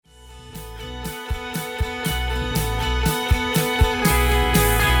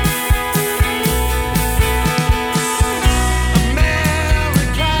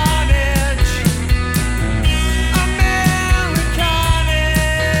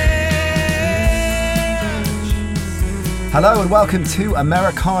Hello and welcome to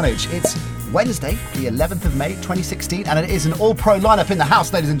Americarnage. It's Wednesday, the 11th of May, 2016, and it is an all-pro lineup in the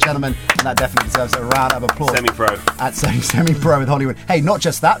house, ladies and gentlemen, and that definitely deserves a round of applause. Semi-pro. At Semi-pro with Hollywood. Hey, not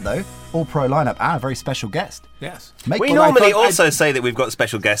just that, though. All-pro lineup and a very special guest. Yes. We normally also say that we've got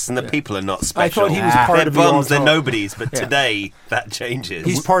special guests and the people are not special. I thought he was part of the all-pro. They're all-pro. nobodies, but today that changes.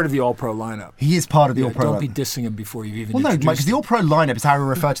 He's part of the all-pro lineup. He is part of the all-pro Don't lineup. be dissing him before you even Well, no, introduced Mike, because the him. all-pro lineup is how we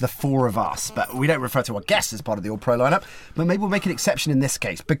refer to the four of us, but we don't refer to our guests as part of the all-pro lineup. But maybe we'll make an exception in this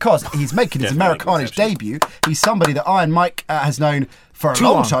case, because he's making his Americarnage debut. He's somebody that I and Mike has known for a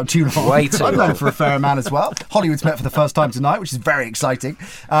long time. Too long. Way too I've known him long. for a fair amount as well. Hollywood's met for the first time tonight, which is very exciting.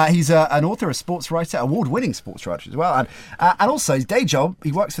 He's an author, a sports writer, award-winning sports writer as well. And also, his day job,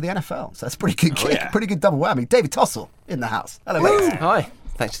 he works for the NFL. So that's a pretty good gig, pretty good double whammy. David Tossell in the house. Hello, mate. Hi.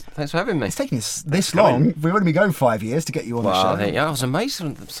 Thanks for having me. It's taking us this long. We've only been going 5 years to get you on the show. I was amazed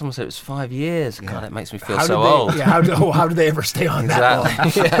when someone said it was 5 years. God, it makes me feel How so did they- old. Yeah, how did they ever stay on that long?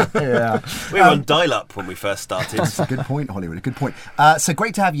 Exactly. Yeah. We were on dial-up when we first started. That's a good point, Hollywood. A good point. So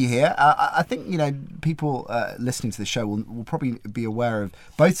great to have you here. I think people listening to the show will probably be aware of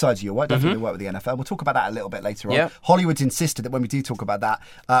both sides of your work. Definitely work with the NFL. We'll talk about that a little bit later on. Yep. Hollywood's insisted that when we do talk about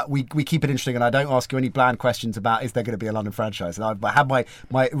that, we keep it interesting, and I don't ask you any bland questions about is there going to be a London franchise. And I have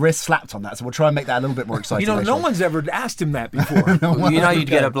my wrist slapped on that, so we'll try and make that a little bit more exciting. No one's ever asked him that before. Well, you'd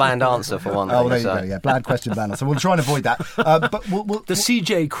get a bland answer for one thing. Oh, there you go. Yeah, bland question, bland answer. So we'll try and avoid that. But we'll The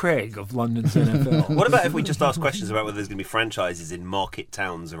C.J. Craig of London's NFL. What about if we just ask questions about whether there's going to be franchises in market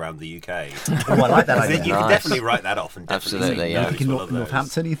towns around the UK? I like that idea. You can Nice. definitely write that off and definitely Absolutely, say yeah. no Like to in one of those.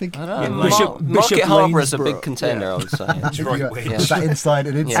 Northampton, you think? I don't know. Bishop Market Harbour is a Lanesborough. big contender, I would say. Detroit wins. Is that inside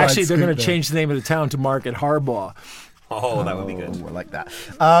an inside? Actually, they're going scoop to there? change the name of the town to Market Harbaugh. Oh, that would be good. Oh, I like that.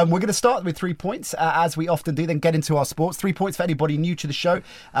 We're going to start with 3 points, as we often do, then get into our sports. 3 points for anybody new to the show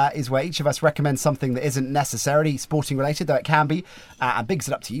is where each of us recommends something that isn't necessarily sporting related, though it can be, and bigs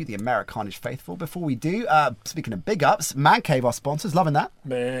it up to you, the Americarnage faithful. Before we do, speaking of big ups, Mancave, our sponsors, loving that.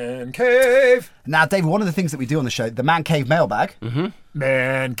 Mancave. Now, David, one of the things that we do on the show, the Mancave Mailbag. Every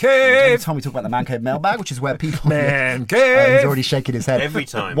Mancave. time we talk about the Mancave Mailbag, which is where people... Mancave. he's already shaking his head. Every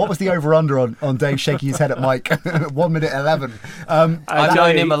time. What was the over-under on Dave shaking his head at Mike? 1 minute 11. I've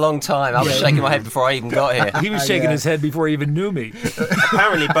known him a long time. I was shaking my head before I even got here. He was shaking his head before he even knew me.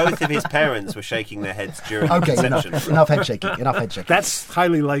 Apparently, both of his parents were shaking their heads during Okay, conception. enough head shaking. Enough head shaking. That's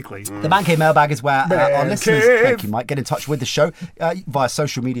highly likely. The Mancave Mailbag is where our Mancave. listeners, thank you, Mike, get in touch with the show via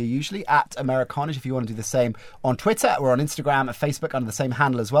social media, usually at Americarnage. If you want to do the same on Twitter, we're on Instagram and Facebook under the same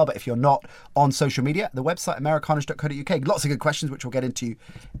handle as well. But if you're not on social media, the website americarnage.co.uk. Lots of good questions, which we'll get into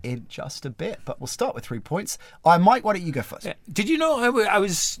in just a bit. But we'll start with 3 points. Mike, why don't you go first? Did you know I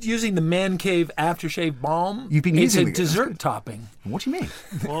was using the Mancave aftershave balm? You've been it's using a it. dessert topping. What do you mean?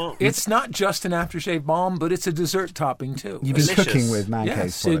 Well, It's not just an aftershave balm, but it's a dessert topping too. You've been Delicious. cooking with Mancave's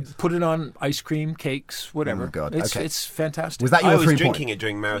Yes, products. put it on ice cream, cakes, whatever. Oh, God. It's, Okay. it's fantastic. Was that I your was 3 drinking point? it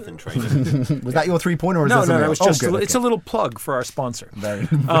during marathon training. Was that your 3 point, or is No, there something it else? was just good, it's okay. a little plug for our sponsor. Very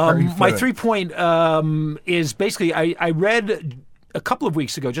My fluid. 3 point is basically I read a couple of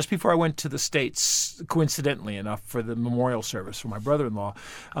weeks ago, just before I went to the States, coincidentally enough, for the memorial service for my brother-in-law,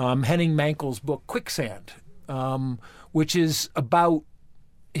 Henning Mankell's book Quicksand, which is about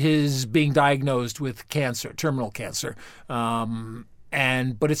his being diagnosed with cancer, terminal cancer,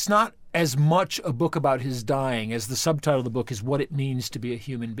 but it's not as much a book about his dying as the subtitle of the book is What It Means to Be a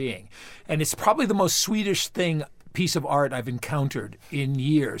Human Being. And it's probably the most Swedish piece of art I've encountered in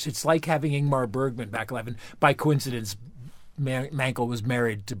years. It's like having Ingmar Bergman back alive. And by coincidence, Mankell was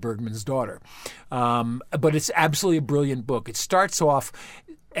married to Bergman's daughter. But it's absolutely a brilliant book. It starts off,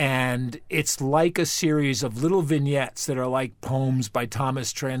 and it's like a series of little vignettes that are like poems by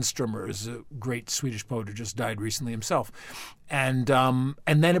Thomas Tranströmer, a great Swedish poet who just died recently himself. And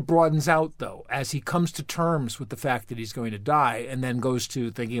then it broadens out, though, as he comes to terms with the fact that he's going to die, and then goes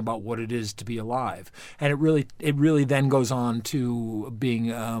to thinking about what it is to be alive. And it really then goes on to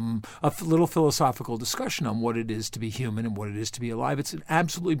being a little philosophical discussion on what it is to be human and what it is to be alive. It's an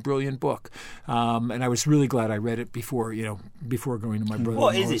absolutely brilliant book, and I was really glad I read it before going to my brother.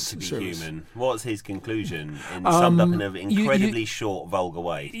 What is it to be human? What's his conclusion, summed up in an incredibly short, vulgar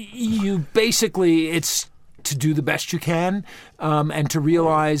way? You basically, it's to do the best you can, and to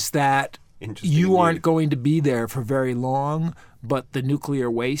realize that you aren't going to be there for very long, but the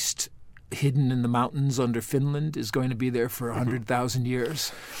nuclear waste hidden in the mountains under Finland is going to be there for 100,000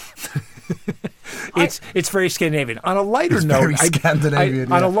 years. It's very Scandinavian. On a lighter note,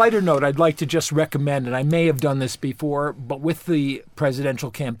 on a lighter note, I'd like to just recommend, and I may have done this before, but with the presidential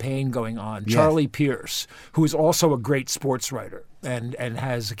campaign going on, Charlie Pierce, who is also a great sports writer, and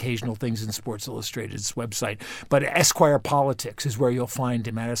has occasional things in Sports Illustrated's website. But Esquire Politics is where you'll find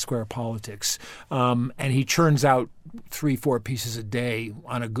him, at Esquire Politics, and he churns out 3-4 pieces a day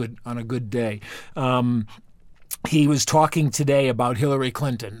on a good day. He was talking today about Hillary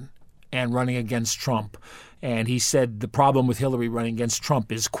Clinton and running against Trump. And he said the problem with Hillary running against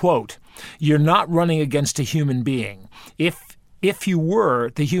Trump is, quote, "You're not running against a human being. If you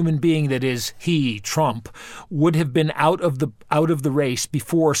were, the human being that is he, Trump, would have been out of the race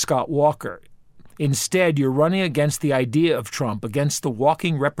before Scott Walker. Instead, you're running against the idea of Trump, against the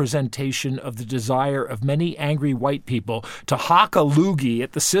walking representation of the desire of many angry white people to hock a loogie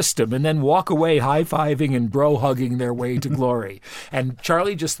at the system and then walk away high-fiving and bro-hugging their way to glory." And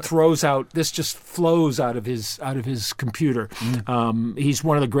Charlie just throws out, this just flows out of his computer. He's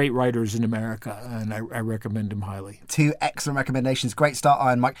one of the great writers in America, and I recommend him highly. 2 excellent recommendations. Great start,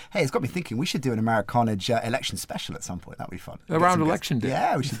 Iron Mike. Hey, it's got me thinking we should do an Americanage election special at some point. That'd be fun. Around election day.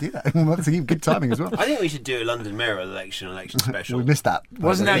 Yeah, we should do that. That's a good timing as well. I think we should do a London Mirror election special. We missed that.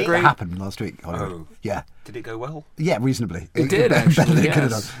 Wasn't that great? It happened last week. Hollywood. Oh. Yeah. Did it go well? Yeah, reasonably. It did, actually, Better than it could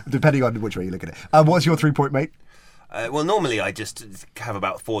have yes. done, depending on which way you look at it. What's your 3-point, mate? Well, normally I just have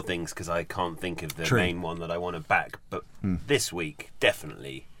about 4 things because I can't think of the True. main one that I want to back. But this week,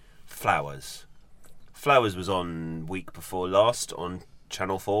 definitely, Flowers. Flowers was on week before last on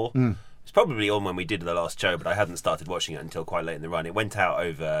Channel 4. It's probably on when we did the last show, but I hadn't started watching it until quite late in the run. It went out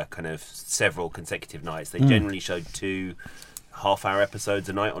over kind of several consecutive nights. They generally showed 2 half-hour episodes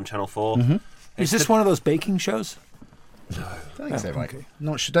a night on Channel 4. Is this one of those baking shows? No. I think so, Mike. Okay.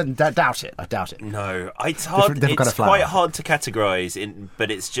 Not sure. Doubt it. I doubt it. No, it's hard. Different kind It's of flower. quite hard to categorise,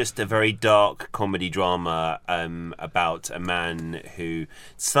 but it's just a very dark comedy drama about a man who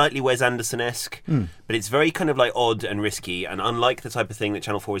slightly Wes Anderson-esque, but it's very kind of like odd and risky, and unlike the type of thing that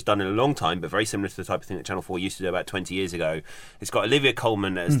Channel 4 has done in a long time, but very similar to the type of thing that Channel 4 used to do about 20 years ago. It's got Olivia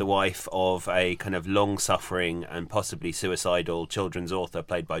Colman as the wife of a kind of long-suffering and possibly suicidal children's author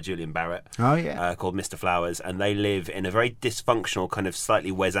played by Julian Barrett. Oh, yeah. Called Mr. Flowers, and they live in a very dysfunctional, kind of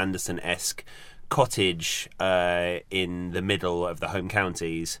slightly Wes Anderson-esque cottage in the middle of the home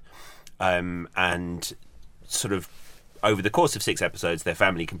counties, and sort of over the course of 6 episodes, their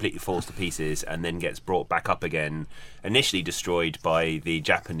family completely falls to pieces and then gets brought back up again, initially destroyed by the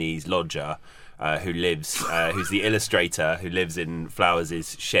Japanese lodger who's the illustrator who lives in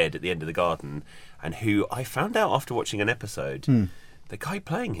Flowers' shed at the end of the garden, and who I found out after watching an episode, the guy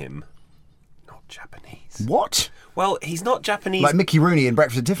playing him, not Japanese. What? Well, he's not Japanese. Like Mickey Rooney in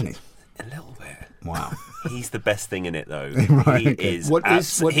Breakfast at Tiffany's? A little bit. Wow. He's the best thing in it, though. Right, He okay. is.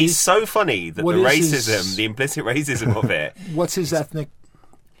 He's so funny that the what is racism, his- the implicit racism of it. What's his ethnic?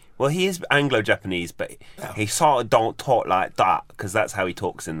 Well, he is Anglo-Japanese, but he sort of don't talk like that because that's how he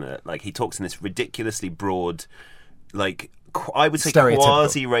talks in the he talks in this ridiculously broad, I would say Stereotypical.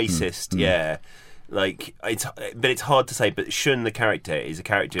 quasi-racist. Yeah. But it's hard to say. But Shun, the character, is a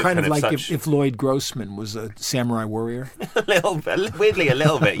character Kind of like such if Lloyd Grossman was a samurai warrier. weirdly a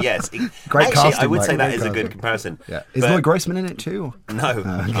little bit. Yes, Great actually, casting, I would Mike, say that great is a good casting. comparison. Yeah. Is But- Lloyd Grossman in it too? No,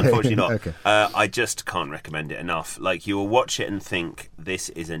 unfortunately not. Okay. I just can't recommend it enough. You will watch it and think this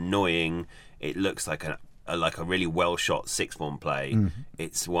is annoying. It looks like a really well shot 6th form play.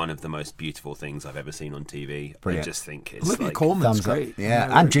 It's one of the most beautiful things I've ever seen on TV. Brilliant. I just think it's Olivia Colman's thumbs up. great.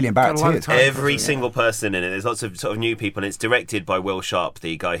 Yeah, and Julian Barrett got a lot too. of time. every single person in it. There's lots of sort of new people, and it's directed by Will Sharp,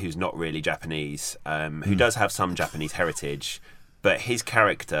 the guy who's not really Japanese, who does have some Japanese heritage. But his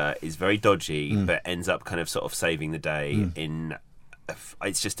character is very dodgy, but ends up kind of sort of saving the day.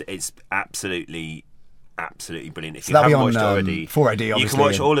 It's absolutely brilliant. If you that'll be haven't watched on, it already, 4AD, you obviously, can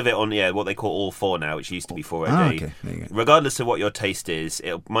watch and- all of it on what they call All 4 now, which used to be 4AD. Ah, okay. There you go. Regardless of what your taste is,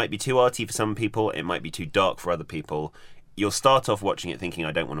 it might be too arty for some people, it might be too dark for other people. You'll start off watching it thinking,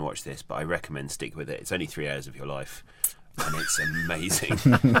 I don't want to watch this, but I recommend stick with it. It's only 3 hours of your life. And it's amazing. It's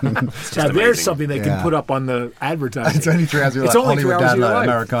just Now, there's amazing. something they can put up on the advertising. It's only 3 hours of your It's life. only 3 Hollywood hours of your Download, life.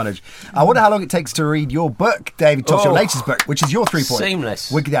 Americanage. I wonder how long it takes to read your book, David Tossell, your Oh. latest book, which is your 3-point. Seamless.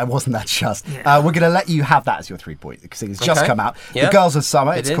 That wasn't that just. We're going to let you have that as your 3-point because it's just Okay. come out. Yeah. The Girls of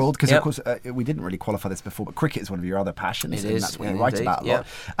Summer, it's It is. called, because Yep. of course we didn't really qualify this before, but cricket is one of your other passions, It and is, that's what you yeah, write indeed. about a Yep.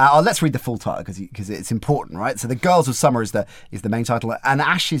 lot. Let's read the full title because it's important, right? So The Girls of Summer is the main title. An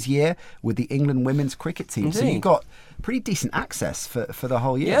Ashes year with the England women's cricket team. So Indeed. you've got pretty decent access for the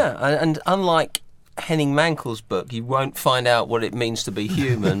whole year. Yeah, and unlike Henning Mankell's book, you won't find out what it means to be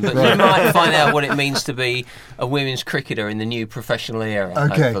human, but you might find out what it means to be a women's cricketer in the new professional era,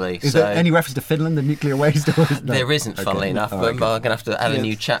 Okay. hopefully. Is there any reference to Finland, the nuclear waste? Or is no? There isn't, funnily enough, Oh, but okay. I'm going to have to add a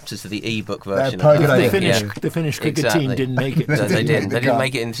new chapter to the e-book version good of it. I idea. think, The Finnish cricket Exactly. team didn't make it. No, they Didn't didn't. make They the didn't cut.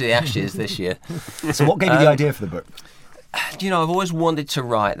 make it into the Ashes this year. So what gave you the idea for the book? I've always wanted to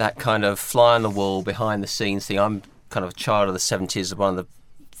write that kind of fly on the wall, behind the scenes thing. I'm kind of a child of the 70s. One of the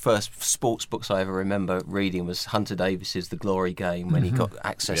first sports books I ever remember reading was Hunter Davis's The Glory Game, when he got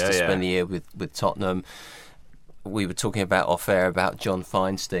access to spend the year with Tottenham. We were talking about off air about John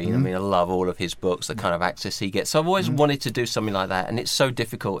Feinstein. I mean, I love all of his books, the kind of access he gets. So I've always wanted to do something like that, and it's so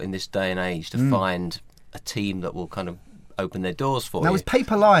difficult in this day and age to find a team that will kind of open their doors for you. Now, was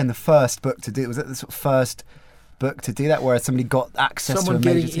Paper Lion the first book to do? Was it the sort of first book to do that, where somebody got access to a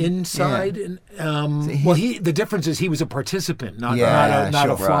major getting team? inside? Yeah. And, the difference is he was a participant, not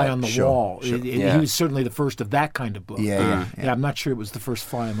a fly on the wall. Sure. He was certainly the first of that kind of book. Yeah, I'm not sure it was the first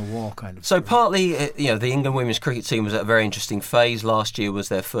fly on the wall kind of. So story. partly, the England women's cricket team was at a very interesting phase. Last year was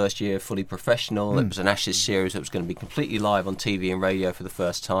their first year fully professional. It was an Ashes series that was going to be completely live on TV and radio for the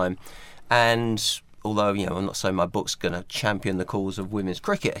first time. And although, I'm not saying my book's going to champion the cause of women's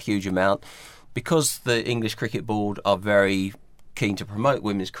cricket a huge amount, because the English Cricket Board are very keen to promote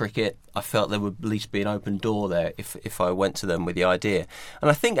women's cricket, I felt there would at least be an open door there if I went to them with the idea. And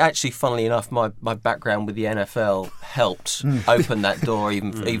I think actually, funnily enough, my background with the NFL helped open that door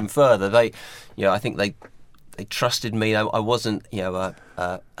even further. I think they trusted me. I wasn't, a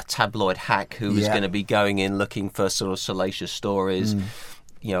tabloid hack who was going to be going in looking for sort of salacious stories.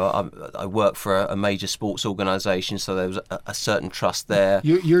 I work for a major sports organisation, so there was a certain trust there.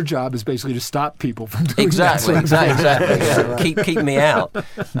 Your job is basically to stop people from doing exactly. that. Keep me out.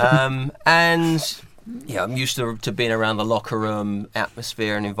 And I'm used to being around the locker room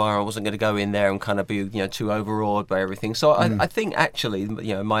atmosphere and environment. I wasn't going to go in there and kind of be too overawed by everything. So I think actually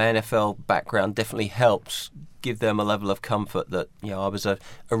my NFL background definitely helped give them a level of comfort that I was a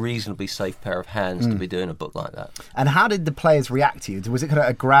reasonably safe pair of hands to be doing a book like that. And how did the players react to you? Was it kind of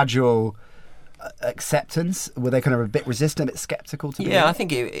a gradual acceptance? Were they kind of a bit resistant, a bit sceptical to? I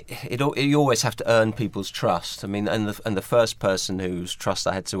think you always have to earn people's trust. I mean, and the first person whose trust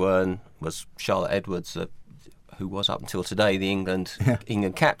I had to earn was Charlotte Edwards, who was up until today the England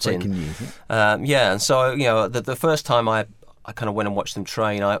captain. Breaking news. And so the first time I kind of went and watched them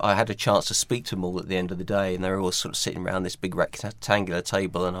train, I had a chance to speak to them all at the end of the day, and they were all sort of sitting around this big rectangular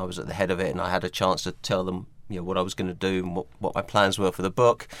table, and I was at the head of it, and I had a chance to tell them what I was going to do and what my plans were for the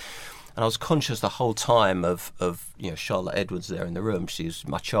book. And I was conscious the whole time of Charlotte Edwards there in the room. She's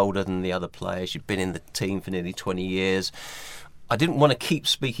much older than the other players. She'd been in the team for nearly 20 years. I didn't want to keep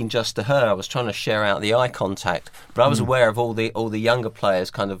speaking just to her. I was trying to share out the eye contact, but I was aware of all the younger players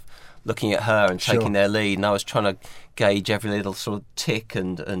kind of looking at her and taking their lead, and I was trying to gauge every little sort of tick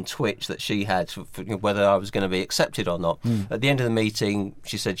and twitch that she had for whether I was going to be accepted or not. At the end of the meeting,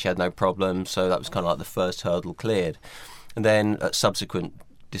 she said she had no problem, so that was kind of like the first hurdle cleared. And then at subsequent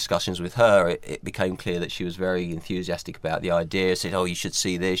discussions with her, it became clear that she was very enthusiastic about the idea, said, you should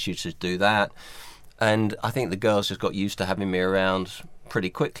see this, you should do that. And I think the girls just got used to having me around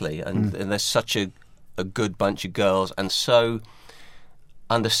pretty quickly, and they're such a good bunch of girls, and so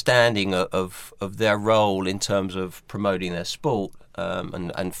understanding of their role in terms of promoting their sport,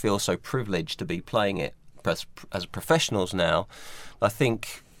 and feel so privileged to be playing it as professionals now. I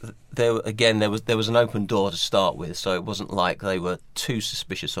think there was an open door to start with, so it wasn't like they were too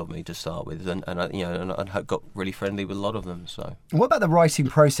suspicious of me to start with, and I got really friendly with a lot of them. So, what about the writing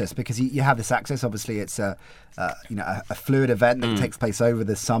process? Because you have this access. Obviously, it's a fluid event that takes place over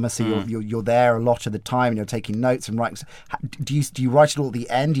the summer, so you're there a lot of the time, and you're taking notes and writing. Do you write it all at the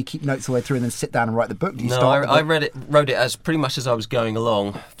end? Do you keep notes all the way through and then sit down and write the book? I wrote it as pretty much as I was going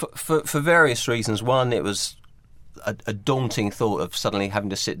along for various reasons. One, it was a daunting thought of suddenly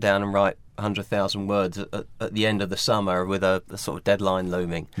having to sit down and write 100,000 words at the end of the summer with a sort of deadline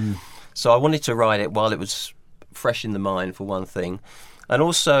looming. So I wanted to write it while it was fresh in the mind, for one thing. And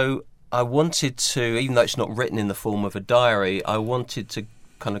also I wanted to, even though it's not written in the form of a diary, I wanted to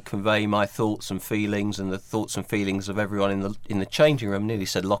kind of convey my thoughts and feelings and the thoughts and feelings of everyone in the changing room. Nearly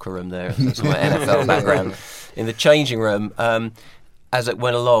said locker room there. That's my NFL background. In the changing room, as it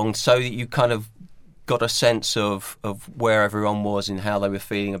went along, so that you kind of got a sense of where everyone was and how they were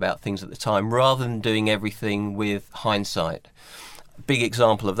feeling about things at the time, rather than doing everything with hindsight. A big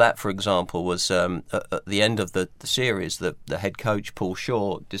example of that, for example, was at the end of the series, the head coach, Paul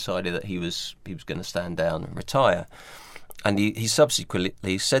Shaw, decided that he was going to stand down and retire. And he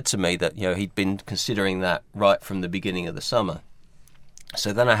subsequently said to me that he'd been considering that right from the beginning of the summer.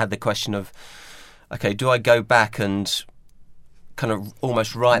 So then I had the question of, okay, do I go back and kind of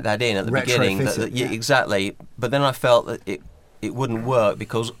almost write that in at the beginning? Exactly. But then I felt that it wouldn't work,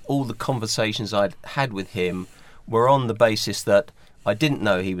 because all the conversations I'd had with him were on the basis that I didn't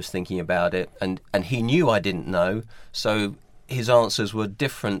know he was thinking about it, and he knew I didn't know, so his answers were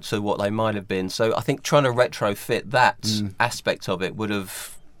different to what they might have been. So I think trying to retrofit that aspect of it would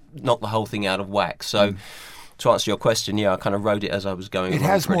have knocked the whole thing out of whack. So to answer your question, I kind of wrote it as I was going along. It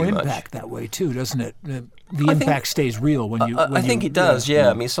has more much. impact that way too, doesn't it? The impact stays real when you. I think it does. Yeah.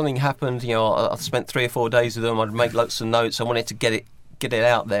 I mean, something happened. I spent 3 or 4 days with them. I'd make lots of notes. I wanted to get it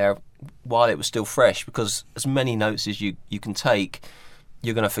out there while it was still fresh, because as many notes as you can take,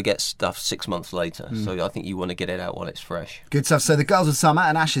 you're going to forget stuff 6 months later. So I think you want to get it out while it's fresh. Good stuff. So the Girls of Summer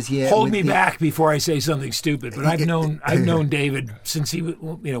and Ash's Year. Hold me back before I say something stupid. But I've known David since he,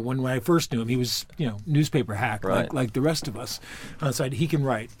 when I first knew him, he was, newspaper hack like the rest of us. On the side, he can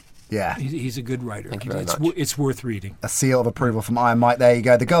write. Yeah. He's a good writer. Thank you very much. It's worth reading. A seal of approval from Iron Mike. There you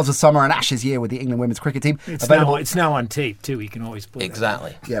go. The Girls of Summer and Ashes Year with the England women's cricket team. It's now on tape too. He can always put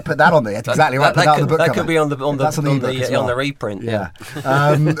exactly. Yeah, put that on there. That's exactly right. Put that on the book that cover. could be on the the reprint. Yeah.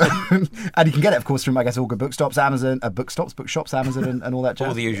 And you can get it, of course, from, I guess, all good bookstops, Amazon, bookshops, Amazon, and all that jazz.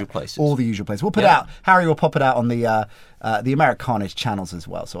 All the usual places. All the usual places. We'll put it out. Harry will pop it out on the Americarnage channels as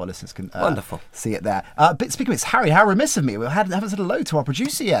well, so our listeners can see it there. But speaking of it, Harry, how remiss of me. We haven't said hello to our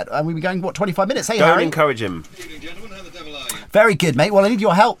producer yet. And we've been going, 25 minutes? Hey, Don't Harry. encourage him. Good evening, gentlemen. How the devil are you? Very good, mate. Well, I need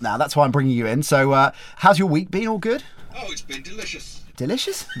your help now. That's why I'm bringing you in. So how's your week been? All good? Oh, it's been delicious.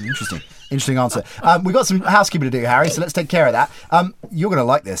 Delicious? Interesting answer. We've got some housekeeping to do, Harry, so let's take care of that. You're going to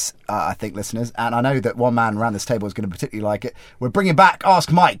like this, I think, listeners, and I know that one man around this table is going to particularly like it. We're bringing back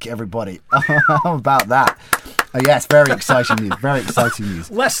Ask Mike, everybody. How about that? Yes, very exciting news. Very exciting news.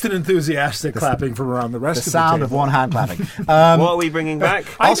 Less than enthusiastic clapping from around the rest of the sound table. of one hand clapping. What are we bringing back?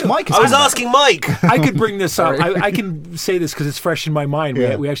 Ask Mike. I was asking Mike. I could bring this up. I can say this because it's fresh in my mind.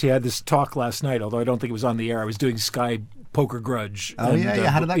 Yeah. We actually had this talk last night, although I don't think it was on the air. I was doing Sky Poker Grudge. Oh, yeah.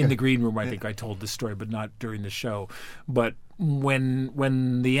 How did that go? In the green room, I think I told this story, but not during the show. But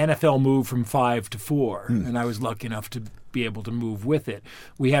when the NFL moved from 5 to 4, and I was lucky enough to be able to move with it,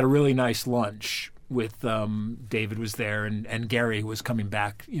 we had a really nice lunch with David was there and Gary, who was coming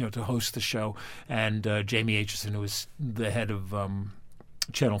back, to host the show, and Jamie Aitchison, who was the head of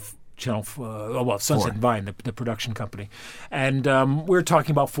Sunset and Vine, the production company. And we were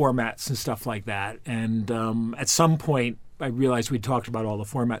talking about formats and stuff like that. And at some point, I realized we'd talked about all the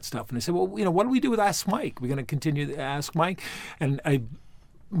format stuff. And I said, well, what do we do with Ask Mike? We're going to continue to Ask Mike? And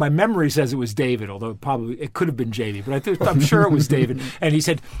my memory says it was David, although it could have been Jamie, but I'm sure it was David. And he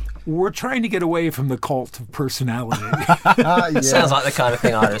said, we're trying to get away from the cult of personality. Sounds like the kind of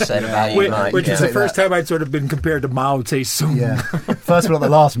thing I'd have said about you, Mike. Which is the first time I'd sort of been compared to Mao Tse-tung. Yeah. First but not the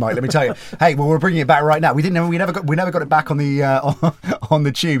last, Mike. Let me tell you. Hey, well, we're bringing it back right now. We never got it back on the on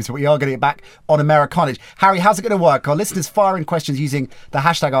the tubes, but we are getting it back on Americarnage. Harry, how's it going to work? Our listeners fire in questions using the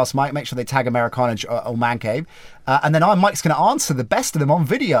hashtag Ask Mike. Make sure they tag Americarnage or Mancave, and then Mike's going to answer the best of them on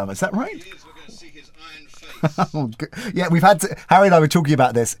video. Is that right? He is. We're going to see his iron face. Yeah, we've had to. Harry and I were talking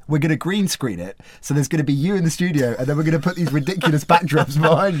about this. We're going to green screen it, so there's going to be you in the studio, and then we're going to put these ridiculous backdrops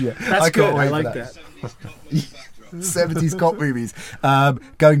behind you. That's good. I like that. 70s cop movies.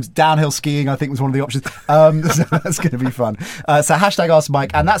 Going downhill skiing, I think, was one of the options. So that's going to be fun. So hashtag Ask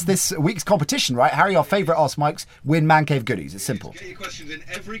Mike, and that's this week's competition, right? Harry, our favourite Ask Mikes win Mancave goodies. It's simple. Get your questions in.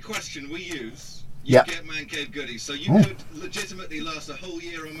 Every question we use, you Yep. get Mancave goodies. So you could legitimately last a whole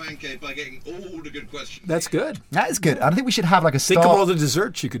year on Mancave by getting all the good questions. That's good. That is good. I think we should have like a Think of all the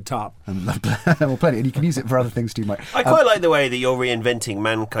desserts you could top. well, plenty, and you can use it for other things too, Mike. I quite like the way that you're reinventing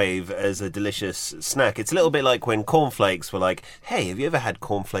Mancave as a delicious snack. It's a little bit like when cornflakes were like, hey, have you ever had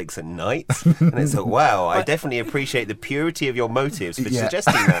cornflakes at night? And it's like, wow, I definitely appreciate the purity of your motives for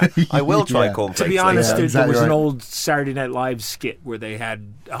suggesting that. I will try cornflakes. To be honest, later. there was an old Saturday Night Live skit where they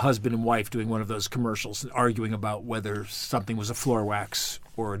had a husband and wife doing one of those commercials and arguing about whether something was a floor wax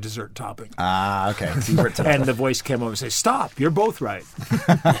or a dessert topping. Ah, okay. And the voice came over and said, stop, you're both right.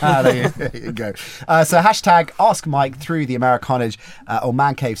 There you go. So hashtag Ask Mike through the Americarnage or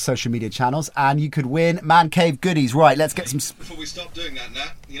Mancave social media channels, and you could win Mancave goodies. Right, let's get some... Before we stop doing that,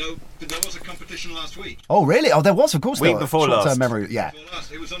 Nat, there was a competition last week. Oh, really? Oh, there was, of course. Week before last. Short-term memory, yeah.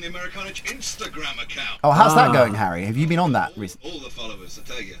 It was on the Americarnage Instagram account. Oh, how's that going, Harry? Have you been on that recently? All the followers, I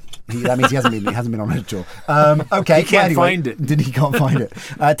tell you. That means he hasn't been on it at all. Okay. He can't find it. He can't find it.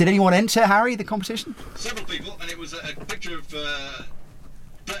 Did anyone enter, Harry, the competition? Several people, and it was a picture of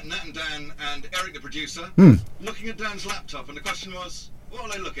Brent, Nat and Dan and Eric, the producer, looking at Dan's laptop, and the question was, what were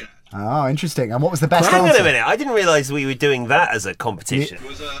they looking at? Oh, interesting. And what was the best Hang answer? on a minute, I didn't realise we were doing that as a competition. It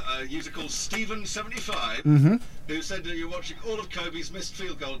was a user called Steven75 who said that you're watching all of Kobe's missed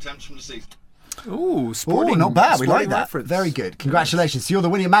field goal attempts from the season. Ooh, sporting. Not bad. We like that. Reference. Very good. Congratulations. So you're the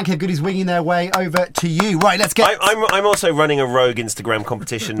winning. Mancave Goodies winging their way over to you. Right, let's get... I'm also running a rogue Instagram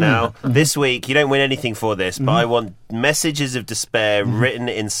competition now. This week, you don't win anything for this, but I want messages of despair written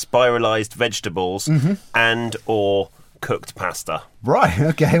in spiralised vegetables and or cooked pasta. Right,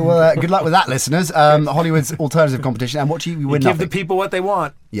 okay. Well, good luck with that, listeners. Hollywood's alternative competition. And what do you win? Give the people what they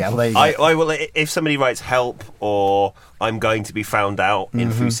want. Yeah, well, there you go. I will, if somebody writes help or I'm going to be found out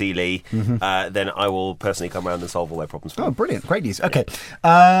in Fusili, then I will personally come around and solve all their problems for them. Oh, brilliant. Great news. Okay.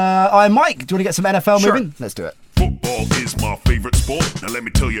 I'm Mike. Do you want to get some NFL moving? Let's do it. Football is my favourite sport. Now let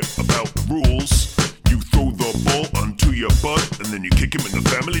me tell you about the rules. You throw the ball onto your butt and then you kick him in the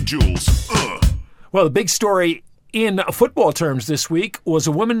family jewels. Well, the big story in football terms this week was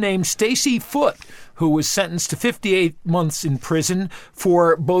a woman named Stacy Foote, who was sentenced to 58 months in prison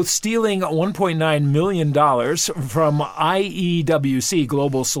for both stealing $1.9 million from IEWC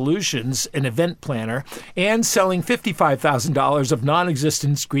Global Solutions, an event planner, and selling $55,000 of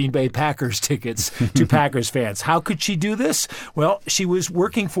non-existent Green Bay Packers tickets to Packers fans. How could she do this? Well, she was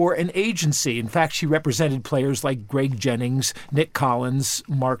working for an agency. In fact, she represented players like Greg Jennings, Nick Collins,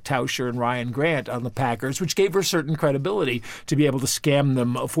 Mark Tauscher, and Ryan Grant on the Packers, which gave her certain credibility to be able to scam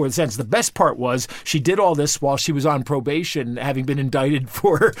them for the sentence. The best part was she did all this while she was on probation, having been indicted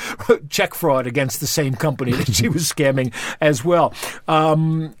for check fraud against the same company that she was scamming as well.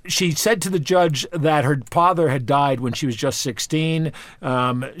 She said to the judge that her father had died when she was just 16.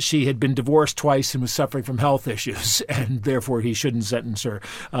 She had been divorced twice and was suffering from health issues, and therefore he shouldn't sentence her.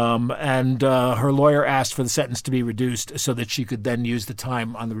 And her lawyer asked for the sentence to be reduced so that she could then use the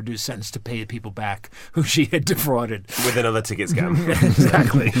time on the reduced sentence to pay the people back who she had defrauded. With another ticket scam.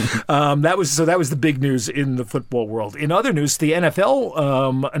 Exactly. That was the big news in the football world. In other news, the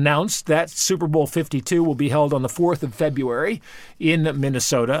NFL announced that Super Bowl 52 will be held on the 4th of February in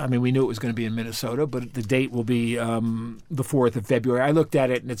Minnesota. I mean, we knew it was going to be in Minnesota, but the date will be the 4th of February. I looked at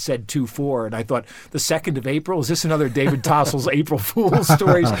it and it said 2-4, and I thought, the 2nd of April? Is this another David Tossell's April Fool's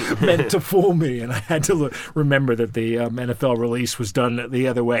stories meant to fool me? And I had to remember that the NFL release was done the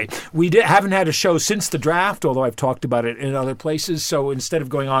other way. We haven't had a show since the draft, although I've talked about it in other places. So instead of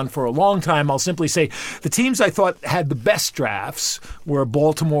going on for a long time, I'll simply say the teams I thought had the best drafts were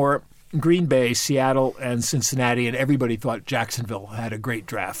Baltimore, Green Bay, Seattle, and Cincinnati, and everybody thought Jacksonville had a great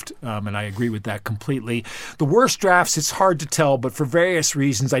draft, and I agree with that completely. The worst drafts, it's hard to tell, but for various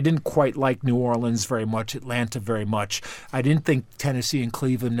reasons, I didn't quite like New Orleans very much, Atlanta very much. I didn't think Tennessee and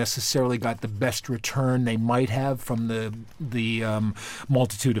Cleveland necessarily got the best return they might have from the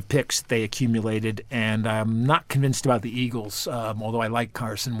multitude of picks they accumulated, and I'm not convinced about the Eagles, although I like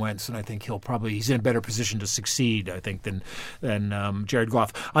Carson Wentz, and I think he's in a better position to succeed, I think, than Jared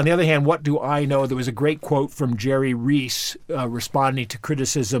Goff. On the other hand, what do I know? There was a great quote from Jerry Reese responding to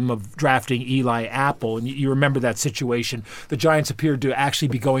criticism of drafting Eli Apple. And you remember that situation. The Giants appeared to actually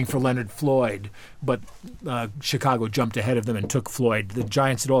be going for Leonard Floyd, but Chicago jumped ahead of them and took Floyd. The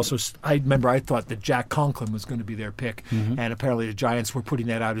Giants had also, I thought that Jack Conklin was going to be their pick. And apparently the Giants were putting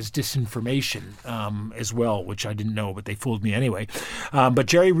that out as disinformation as well, which I didn't know, but they fooled me anyway. But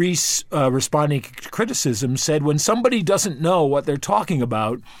Jerry Reese, responding to criticism, said, when somebody doesn't know what they're talking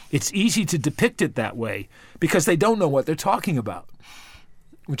about, it's easy to depict it that way because they don't know what they're talking about,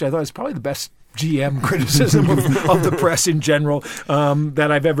 which I thought is probably the best GM criticism of the press in general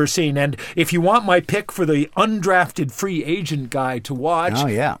that I've ever seen. And if you want my pick for the undrafted free agent guy to watch,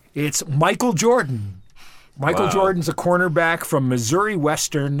 it's Michael Jordan. Michael Jordan's a cornerback from Missouri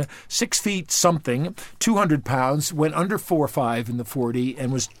Western, 6 feet something, 200 pounds, went under 4.5 in the 40,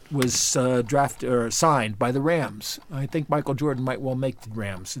 and was drafted or signed by the Rams. I think Michael Jordan might well make the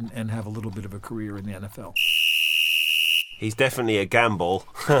Rams and have a little bit of a career in the NFL. He's definitely a gamble.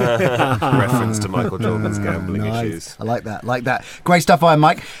 Reference to Michael Jordan's gambling issues. I like that. Great stuff, Iron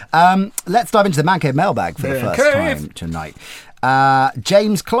Mike. Let's dive into the Mancave Mailbag for the first time tonight.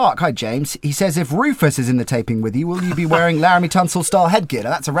 James Clark. Hi, James. He says, if Rufus is in the taping with you, will you be wearing Laramie Tunsil-style headgear?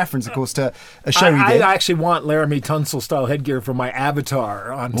 Now, that's a reference, of course, to a show he did. I actually want Laramie Tunsil-style headgear for my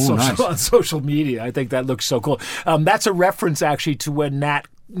avatar on social media. I think that looks so cool. That's a reference, actually, to when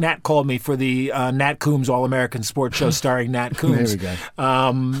Nat called me for the Nat Coombs All-American Sports Show starring Nat Coombs. There we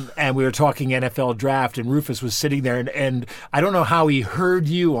go. And we were talking NFL draft, and Rufus was sitting there, and I don't know how he heard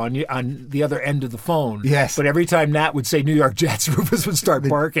you on the other end of the phone. Yes. But every time Nat would say New York Jets, Rufus would start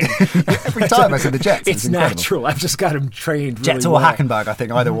barking. Every time I said the Jets. It's natural. I've just got him trained really Jets or well. Hackenberg, I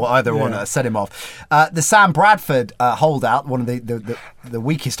think. Either one set him off. The Sam Bradford holdout, one of the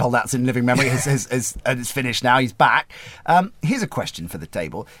weakest holdouts in living memory, is finished now. He's back. Here's a question for the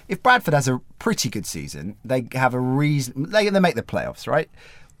table. If Bradford has a pretty good season, they have a reason. They make the playoffs, right?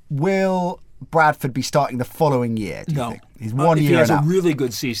 Will Bradford be starting the following year, do you think? He's 1 If year he has and a out. really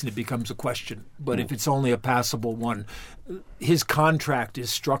good season, it becomes a question. But if it's only a passable one, his contract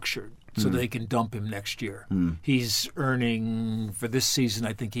is structured so they can dump him next year. He's earning, for this season,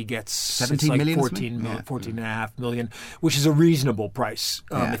 I think he gets 17 million, 14.5 million, which is a reasonable price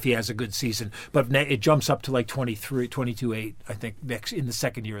if he has a good season. But it jumps up to like 22.8, I think, next in the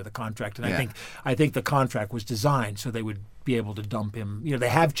second year of the contract. And I think the contract was designed so they would be able to dump him. You know, they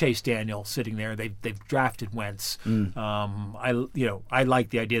have Chase Daniel sitting there. They've drafted Wentz. I like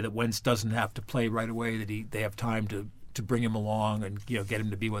the idea that Wentz doesn't have to play right away. That they have time to bring him along and get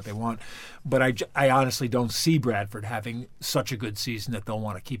him to be what they want. But I honestly don't see Bradford having such a good season that they'll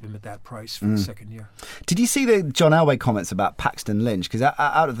want to keep him at that price for the second year. Did you see the John Elway comments about Paxton Lynch? Because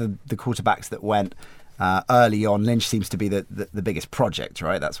out of the quarterbacks that went early on, Lynch seems to be the biggest project,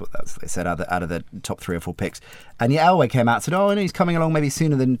 right? That's what they said out of the top 3 or 4 picks. And yet Elway came out and said, "Oh, no, he's coming along maybe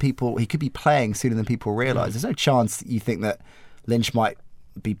sooner than people. He could be playing sooner than people realise." There's no chance that you think that Lynch might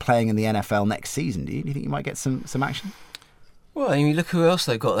be playing in the NFL next season. Do you think you might get some action? Well, I mean, look who else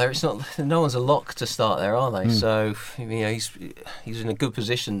they've got there. It's not no one's a lock to start there, are they? So he's in a good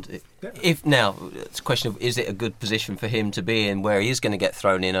position. If now it's a question of, is it a good position for him to be in, where he is going to get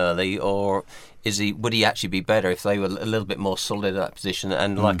thrown in early, or would he actually be better if they were a little bit more solid at that position?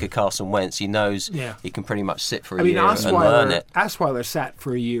 And like a Carson Wentz, he knows he can pretty much sit for a year and learn it. Osweiler sat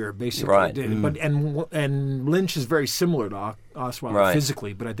for a year basically, right? But and Lynch is very similar to Osweiler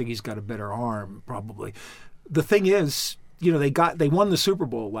physically, but I think he's got a better arm probably. The thing is, they won the Super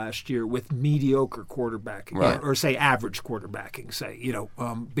Bowl last year with mediocre quarterbacking, or say average quarterbacking,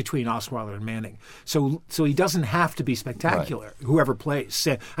 between Osweiler and Manning. So he doesn't have to be spectacular. Whoever plays,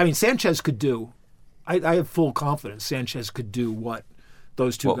 I mean, Sanchez could do. I have full confidence Sanchez could do what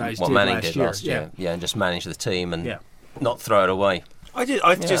those two guys did last year. Yeah, and just manage the team and not throw it away. I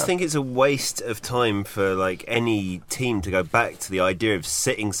just think it's a waste of time for any team to go back to the idea of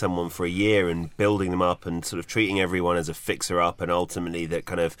sitting someone for a year and building them up and sort of treating everyone as a fixer-up, and ultimately that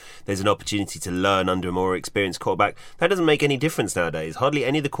kind of there's an opportunity to learn under a more experienced quarterback. That doesn't make any difference nowadays. Hardly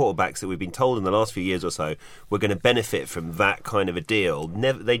any of the quarterbacks that we've been told in the last few years or so were going to benefit from that kind of a deal.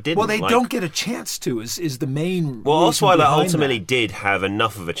 They didn't. Well, they don't get a chance to is the main. Well, Osweiler ultimately did have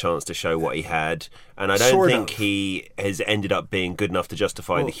enough of a chance to show what he had, and I don't think he has ended up being good enough to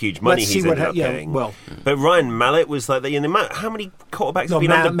justify the huge money he's ended up paying. But Ryan Mallett was like how many quarterbacks have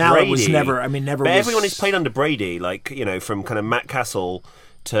been under Mallett Brady? Was never. But everyone who's played under Brady, from kind of Matt Castle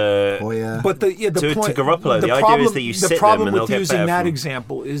to but the point, to Garoppolo. The idea is that you sit them and they'll get better. The problem with using that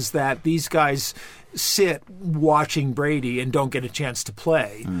example is that these guys sit watching Brady and don't get a chance to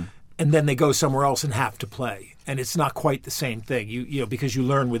play, and then they go somewhere else and have to play, and it's not quite the same thing. You because you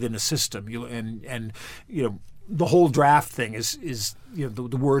learn within a system. The whole draft thing is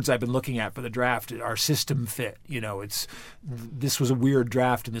the words I've been looking at for the draft are system fit. This was a weird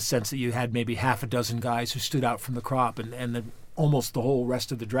draft in the sense that you had maybe half a dozen guys who stood out from the crop, and almost the whole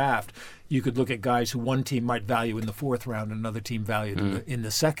rest of the draft you could look at guys who one team might value in the 4th round and another team valued in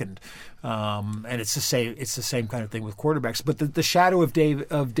the second. And it's the same kind of thing with quarterbacks. But the shadow of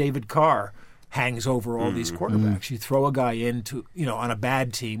David Carr hangs over all these quarterbacks. You throw a guy into on a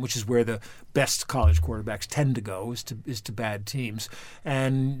bad team, which is where the best college quarterbacks tend to go, is to bad teams,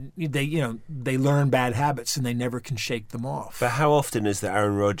 and they learn bad habits and they never can shake them off. But how often is the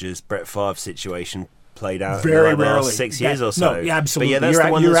Aaron Rodgers, Brett Favre situation played out very in the rarely. last 6 years or so? No, absolutely. But that's the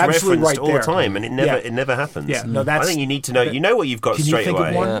one that's referenced right all there. the time, and it never happens. Yeah, no, I think you need to know. You know what you've got straight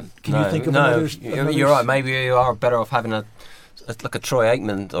away. Can you think of another? You're right. Maybe you are better off having like a Troy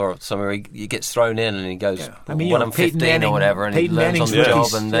Aikman or somewhere. He gets thrown in and he goes 1-15 or whatever, and he learns on the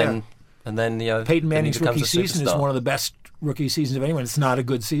job, and then Peyton Manning's rookie season is one of the best rookie seasons of anyone. It's not a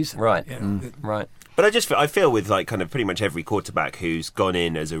good season, right? Right. But I feel with kind of pretty much every quarterback who's gone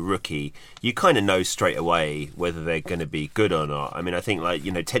in as a rookie, you kind of know straight away whether they're going to be good or not. I mean, I think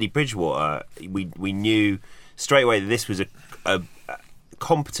Teddy Bridgewater, we knew straight away that this was a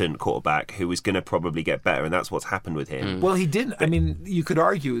competent quarterback who was going to probably get better, and that's what's happened with him. Well, he didn't. I mean, you could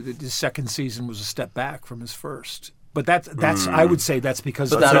argue that his second season was a step back from his first. But that's I would say that's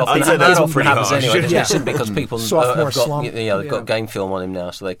because that often happens anyway. Yeah. Because people have got game film on him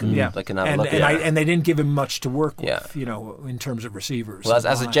now, so they can have a look at it. And they didn't give him much to work with, in terms of receivers. Well,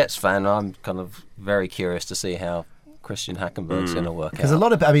 as a Jets fan, I'm kind of very curious to see how Christian Hackenberg's going to work out. Because a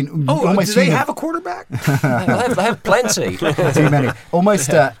lot of, do they have a quarterback? they have plenty. Too many.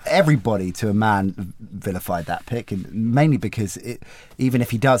 Almost everybody to a man vilified that pick, and mainly because even if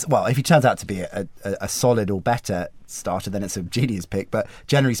he turns out to be a solid or better starter, then it's a genius pick. But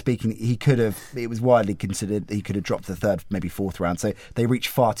generally speaking, it was widely considered he could have dropped the 3rd, maybe 4th round. So they reached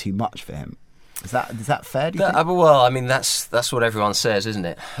far too much for him. Is that fair? Do you think? Well, I mean, that's what everyone says, isn't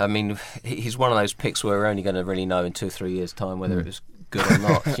it? I mean, he's one of those picks where we're only going to really know in 2 or 3 years' time whether it was good or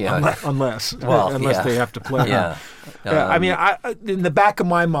not. You know? unless yeah. they have to play. Yeah. I mean, in the back of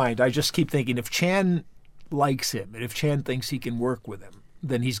my mind, I just keep thinking if Chan likes him and if Chan thinks he can work with him,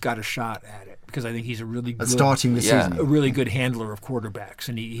 then he's got a shot at it. Because I think he's a really good, starting the season, a really good handler of quarterbacks,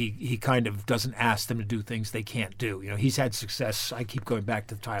 and he kind of doesn't ask them to do things they can't do. You know, he's had success. I keep going back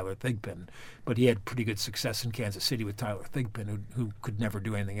to Tyler Thigpen, but he had pretty good success in Kansas City with Tyler Thigpen, who could never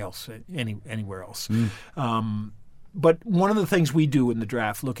do anything else anywhere else. But one of the things we do in the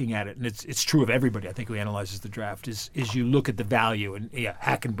draft, looking at it, and it's true of everybody, I think, who analyzes the draft, is you look at the value, and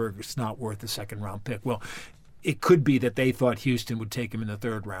Hackenberg is not worth the second round pick. Well, it could be that they thought Houston would take him in the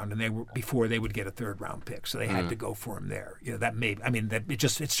 3rd round, and before they would get a 3rd round pick, so they had to go for him there. You know,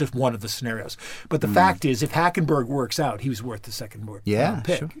 it's just one of the scenarios. But the fact is, if Hackenberg works out, he was worth the second round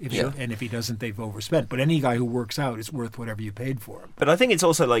pick. Sure. And if he doesn't, they've overspent. But any guy who works out is worth whatever you paid for him. But I think it's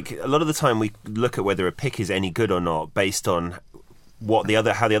also like a lot of the time we look at whether a pick is any good or not based on how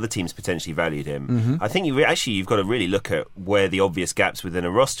the other teams potentially valued him. I think you've got to really look at where the obvious gaps within a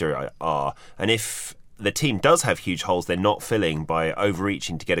roster are, and if the team does have huge holes they're not filling by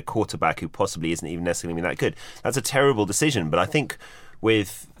overreaching to get a quarterback who possibly isn't even necessarily that good. That's a terrible decision, but I think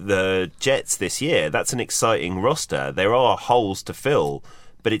with the Jets this year, that's an exciting roster. There are holes to fill,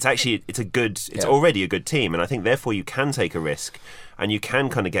 but it's already a good team, and I think therefore you can take a risk and you can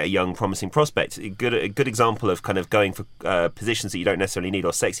kind of get a young, promising prospect. A good example of kind of going for positions that you don't necessarily need,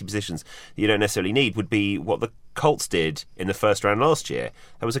 or sexy positions that you don't necessarily need, would be what the Colts did in the 1st round last year.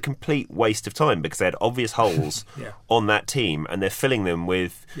 That was a complete waste of time because they had obvious holes on that team, and they're filling them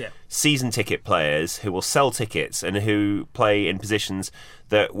with season ticket players who will sell tickets and who play in positions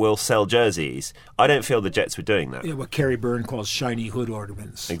that will sell jerseys. I don't feel the Jets were doing that. Yeah, what Kerry Byrne calls shiny hood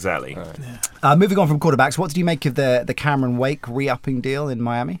ornaments. Exactly. Right. Yeah. Moving on from quarterbacks, what did you make of the Cameron Wake re-upping deal in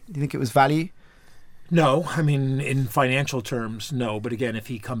Miami? Do you think it was value? No, I mean, in financial terms, no. But again, if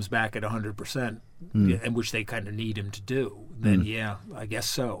he comes back at 100%, and which they kind of need him to do, then I guess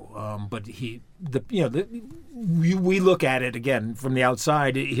so. But we look at it again from the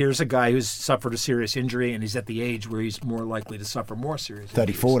outside. Here's a guy who's suffered a serious injury, and he's at the age where he's more likely to suffer more serious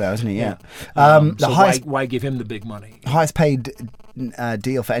injuries. 34 now, isn't he? Yeah. Why give him the big money? Highest paid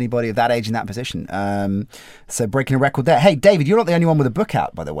deal for anybody of that age in that position. So breaking a record there. Hey, David, you're not the only one with a book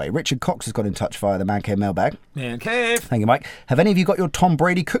out, by the way. Richard Cox has got in touch via the Mancave Mailbag. Mancave. Thank you, Mike. Have any of you got your Tom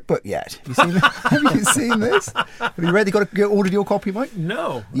Brady cookbook yet? Have you seen this? Have you read? Ordered your copy, Mike?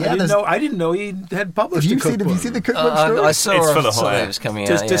 No. Yeah, I didn't know he had published a cookbook. Have you seen the cookbook story? I saw it's full of hot it air. was coming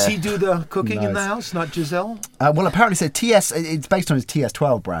out. Does yeah. he do the cooking in the house, not Giselle? Well, apparently, so it's based on his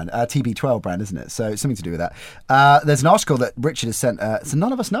TS12 brand, TB12 brand, isn't it? So it's something to do with that. There's an article that Richard has sent. So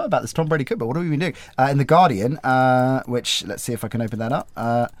none of us know about this Tom Brady cookbook. What have we been doing? In The Guardian, which, let's see if I can open that up.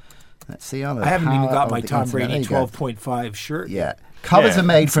 Let's see. I haven't even got my Tom Brady 12.5 shirt. Yeah. Covers are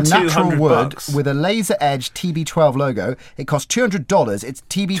made from natural wood $200 with a laser edge TB12 logo. It costs $200. It's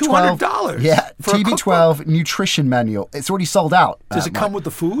TB12. $200? Yeah, for TB12 nutrition manual. It's already sold out. Does it come with the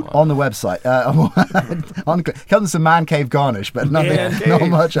food? On the website. Comes with some man cave garnish, but not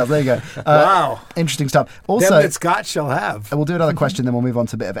much else. There you go. Wow. Interesting stuff. Also, them that Scott shall have. We'll do another question, then we'll move on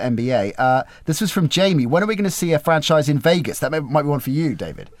to a bit of NBA. This was from Jamie. When are we going to see a franchise in Vegas? That might be one for you,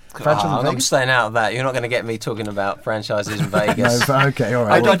 David. I'm staying out of that. You're not going to get me talking about franchises in Vegas. No, okay, all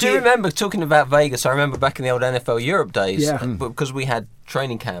right. I do remember talking about Vegas. I remember back in the old NFL Europe days, because we had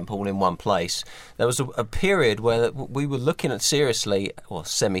training camp all in one place. There was a period where we were looking at seriously, or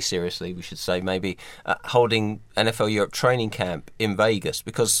semi-seriously, we should say, maybe holding NFL Europe training camp in Vegas,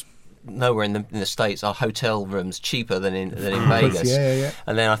 because nowhere in the States are hotel rooms cheaper than in Vegas. Yeah.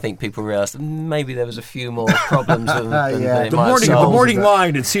 And then I think people realised that maybe there was a few more problems than it the might morning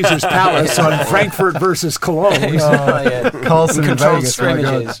line at Caesar's Palace on Frankfurt versus Cologne. Carlson in controlled Vegas.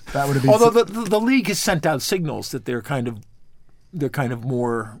 scrimmages. That would have been. Although the league has sent out signals that they're kind of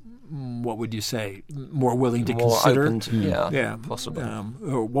more. What would you say? More willing to more consider? Open to, possibly.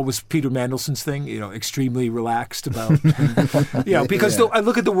 Or what was Peter Mandelson's thing? Extremely relaxed about. Because I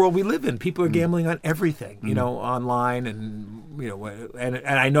look at the world we live in. People are gambling on everything. Online, and and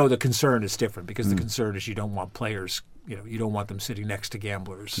I know the concern is different, because the concern is you don't want players. You don't want them sitting next to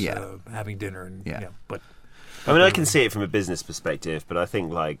gamblers, having dinner, but. I mean, I can see it from a business perspective, but I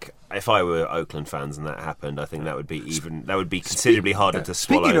think, like, if I were Oakland fans and that happened, I think that would be considerably harder to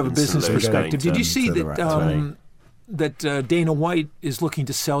swallow. Speaking of a business perspective, did you see that that Dana White is looking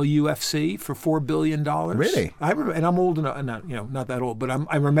to sell UFC for $4 billion. Really? I remember, and I'm old enough, not that old, but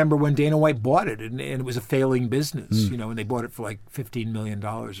I remember when Dana White bought it, and it was a failing business, and they bought it for like $15 million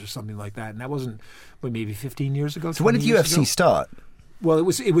or something like that, and that wasn't maybe 15 years ago. So when did UFC start? Well, it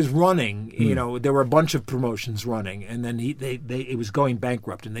was running. There were a bunch of promotions running, and then it was going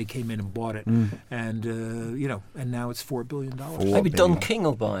bankrupt, and they came in and bought it, and and now it's $4 billion. Maybe Don King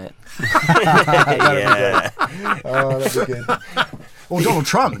will buy it. Yeah. Oh, that'd be good. Or Donald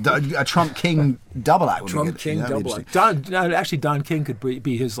Trump, a Trump King double act. Would be Trump good. King Yeah, that'd be double act. Actually, Don King could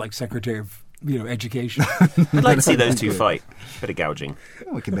be his Secretary of Education. I'd like to see those two fight. Bit of gouging.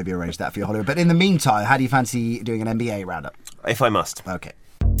 interesting. We can maybe arrange that for you, Hollywood. But in the meantime, how do you fancy doing an NBA roundup? If I must. Okay.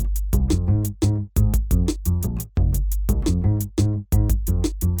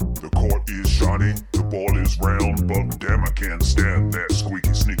 The court is shining, the ball is round, but damn, I can't stand that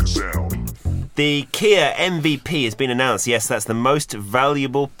squeaky sneaker sound. The Kia MVP has been announced. Yes, that's the most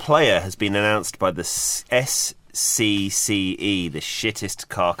valuable player has been announced by the SCCE, the shittest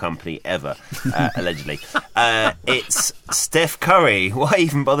car company ever, allegedly. It's Steph Curry. Why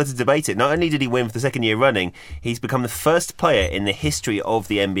even bother to debate it? Not only did he win for the second year running, he's become the first player in the history of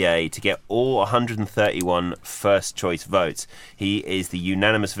the NBA to get all 131 first-choice votes. He is the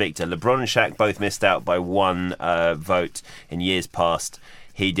unanimous victor. LeBron and Shaq both missed out by one vote in years past.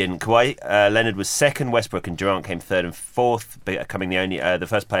 He didn't. Kawhi Leonard was second. Westbrook and Durant came third and fourth, becoming the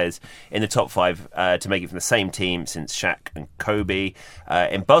first players in the top five to make it from the same team since Shaq and Kobe.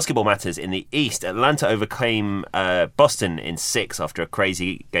 In basketball matters, in the East, Atlanta overcame Boston in 6 after a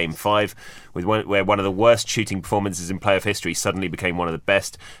crazy Game 5, where one of the worst shooting performances in playoff history suddenly became one of the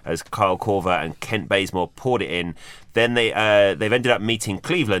best as Kyle Korver and Kent Bazemore poured it in. Then they've ended up meeting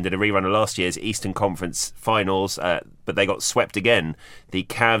Cleveland in a rerun of last year's Eastern Conference Finals, but they got swept again. The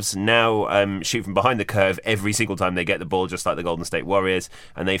Cavs now shoot from behind the curve every single time they get the ball, just like the Golden State Warriors,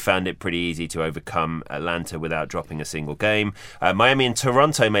 and they found it pretty easy to overcome Atlanta without dropping a single game. Miami and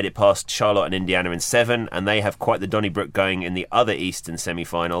Toronto made it past Charlotte and Indiana in 7, and they have quite the Donnybrook going in the other Eastern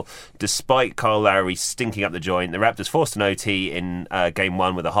semi-final. Despite Kyle Lowry stinking up the joint, the Raptors forced an OT in Game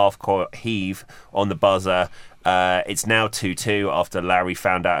 1 with a half-court heave on the buzzer. It's now 2-2 after Lowry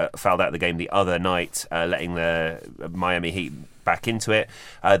fouled out the game the other night, letting the Miami Heat back into it.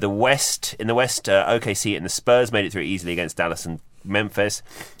 In the West, OKC and the Spurs made it through easily against Dallas and Memphis,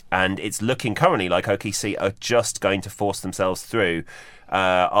 and it's looking currently like OKC are just going to force themselves through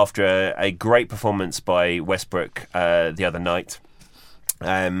after a great performance by Westbrook the other night.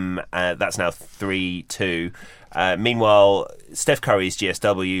 That's now 3-2. Meanwhile, Steph Curry's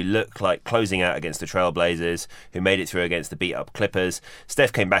GSW looked like closing out against the Trailblazers, who made it through against the beat-up Clippers.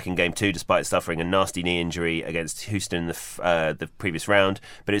 Steph came back in Game 2 despite suffering a nasty knee injury against Houston in the previous round,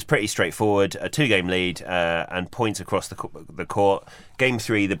 but it was pretty straightforward, a 2-game lead and points across the court. Game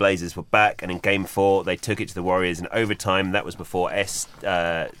 3, the Blazers were back, and in Game 4, they took it to the Warriors in overtime. That was before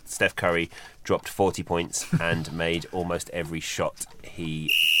Steph Curry dropped 40 points and made almost every shot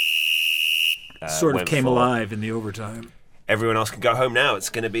he sort of came alive in the overtime. Everyone else can go home now. It's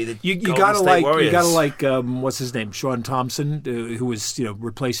going to be the Golden Golden State Warriors. You gotta like what's his name, Sean Thompson, who was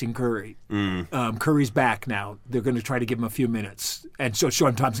replacing Curry. Curry's back now. They're going to try to give him a few minutes, and so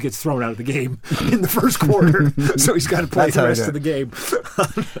Sean Thompson gets thrown out of the game in the first quarter. So he's got to play the rest of the game.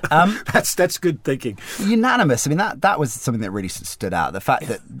 That's good thinking. Unanimous. I mean, that was something that really stood out. The fact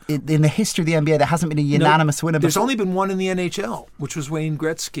that in the history of the NBA, there hasn't been a unanimous winner. There's only been one in the NHL, which was Wayne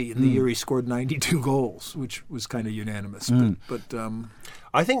Gretzky in the year he scored 92 goals, which was kind of unanimous. But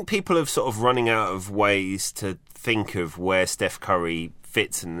I think people are sort of running out of ways to think of where Steph Curry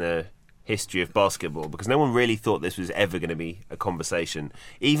fits in the history of basketball, because no one really thought this was ever going to be a conversation.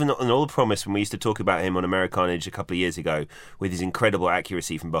 Even on all the promise when we used to talk about him on Americarnage a couple of years ago with his incredible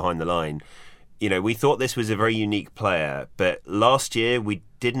accuracy from behind the line, we thought this was a very unique player, but last year we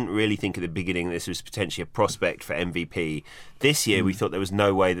didn't really think at the beginning this was potentially a prospect for MVP. This year we thought there was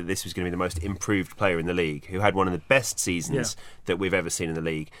no way that this was going to be the most improved player in the league, who had one of the best seasons that we've ever seen in the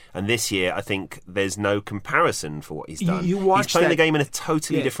league. And this year I think there's no comparison for what he's done. He's playing the game in a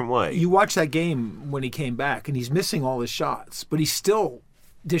totally different way. You watch that game when he came back, and he's missing all his shots, but he's still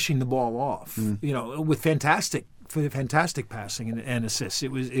dishing the ball off, with fantastic passing and assists. It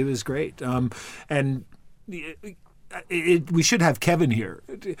was great. We should have Kevin here,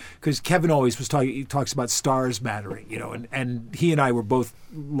 because Kevin always he talks about stars mattering, and he and I were both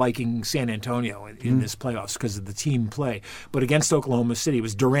liking San Antonio in this playoffs because of the team play. But against Oklahoma City, it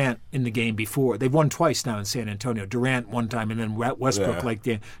was Durant in the game before. They've won twice now in San Antonio. Durant one time, and then Westbrook, like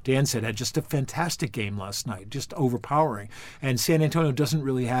Dan said, had just a fantastic game last night, just overpowering. And San Antonio doesn't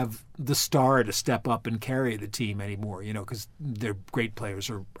really have the star to step up and carry the team anymore, because their great players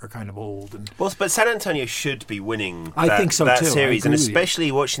are kind of old. And Well, but San Antonio should be winning I think so that too. series, I and agree with you.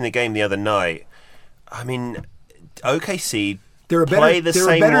 especially watching the game the other night. I mean, OKC they're a play better, the they're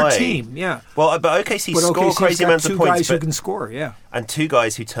same a better way. team, yeah. Well, but OKC But score OKC's crazy got amounts two of points, guys who but- can score, yeah. and two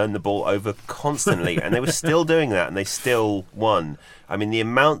guys who turned the ball over constantly, and they were still doing that, and they still won. I mean, the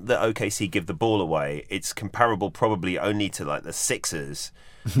amount that OKC give the ball away, it's comparable probably only to like the Sixers.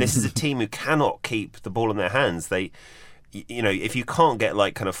 This is a team who cannot keep the ball in their hands. They, if you can't get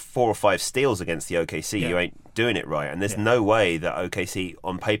like kind of 4 or 5 steals against the OKC, you ain't doing it right. And there's no way that OKC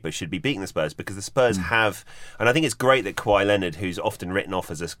on paper should be beating the Spurs, because the Spurs have, and I think it's great that Kawhi Leonard, who's often written off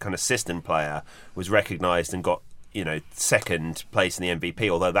as a kind of system player, was recognised and got second place in the MVP,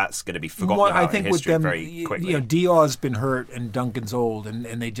 although that's going to be forgotten about I think in with history them, very quickly. Diaw's been hurt and Duncan's old, and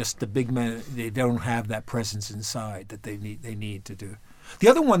they just, the big men, they don't have that presence inside that they need to do. The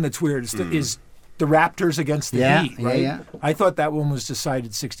other one that's weird is the Raptors against the Heat, right? Yeah. I thought that one was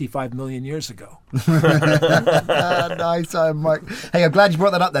decided 65 million years ago. Nice, Mike. Hey, I'm glad you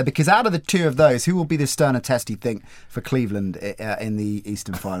brought that up there, because out of the two of those, who will be the sterner test, you think, for Cleveland in the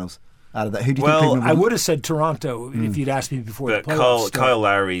Eastern Finals? Out of that, who do you think Cleveland I will? would have said Toronto if you'd asked me before But the playoffs. Kyle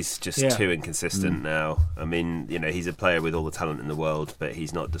Lowry's just Yeah. too inconsistent now. I mean, he's a player with all the talent in the world, but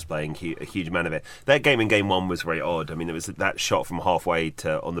he's not displaying a huge amount of it. That game in Game 1 was very odd. I mean, it was that shot from halfway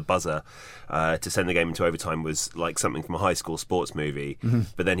to on the buzzer to send the game into overtime was like something from a high school sports movie.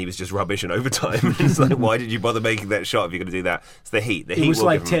 But then he was just rubbish in overtime. It's like, why did you bother making that shot if you're going to do that? It's the Heat. The Heat It was will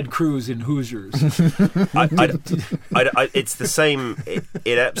like give him- Ted Cruz in Hoosiers. it's the same.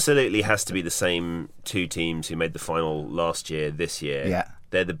 It absolutely has to be the same two teams who made the final last year, this year. Yeah.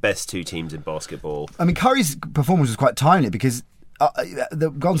 They're the best two teams in basketball. I mean, Curry's performance was quite timely, because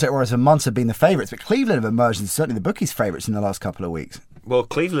the Golden State Warriors for months have been the favourites, but Cleveland have emerged as certainly the bookies' favourites in the last couple of weeks. Well,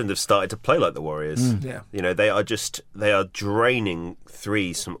 Cleveland have started to play like the Warriors. Yeah. They are draining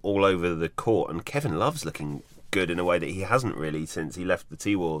threes from all over the court, and Kevin Love's looking good in a way that he hasn't really since he left the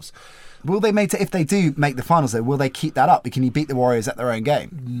T-Wolves. Will they if they do make the finals, though, will they keep that up? Can you beat the Warriors at their own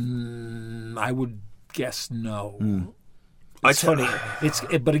game? I would guess no. It's funny.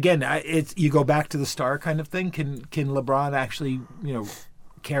 But again, you go back to the star kind of thing. Can LeBron actually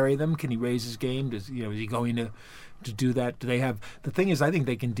carry them? Can he raise his game? Is he going to do that? Do they have? The thing is, I think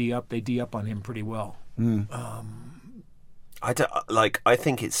they can D up. They D up on him pretty well. I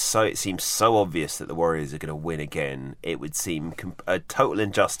think it seems so obvious that the Warriors are going to win again. It would seem a total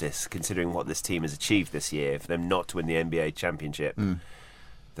injustice, considering what this team has achieved this year, for them not to win the NBA championship.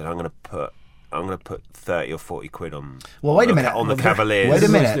 That I'm going to put 30 or 40 quid on. Well, wait a minute. On the Cavaliers. Wait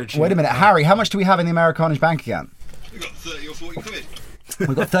a minute. Harry, how much do we have in the Americarnage bank account? We've got 30 or 40 quid.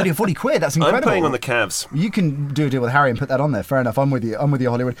 We've got 30 or 40 quid. That's incredible. I'm playing on the Cavs. You can do a deal with Harry and put that on there. Fair enough. I'm with you,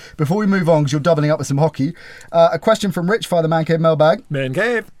 Hollywood. Before we move on, because you're doubling up with some hockey, a question from Rich via the Mancave Mailbag.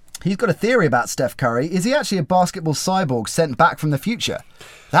 Mancave. He's got a theory about Steph Curry. Is he actually a basketball cyborg sent back from the future?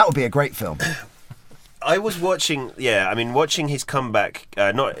 That would be a great film. I was watching his comeback.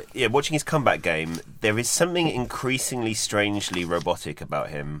 Watching his comeback game. There is something increasingly strangely robotic about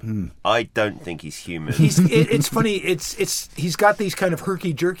him. I don't think he's human. It's funny. He's got these kind of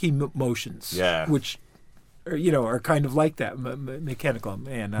herky jerky motions. Yeah. Which are kind of like that mechanical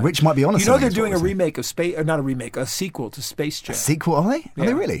man. Which might be honest. They're doing a remake of Space, or not a remake, a sequel to Space Jam. A sequel? Are they? Yeah. Are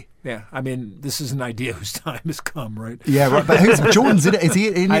they really? Yeah, I mean, this is an idea whose time has come, right? Yeah, right. But who's Jordan's in it? Is he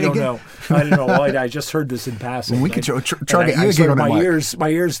in it? I don't again? know. I don't know. Well, I just heard this in passing. Well, we could try to get you a gig on it, my Mike. ears.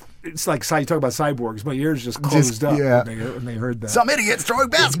 It's like you talk about cyborgs. My ears just closed up when they heard that. Some idiots throwing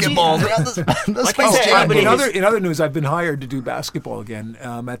basketballs around the Like Space I said, Jam. I mean, in other news, I've been hired to do basketball again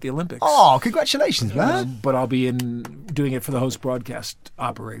at the Olympics. Oh, congratulations, man! But I'll be doing it for the host broadcast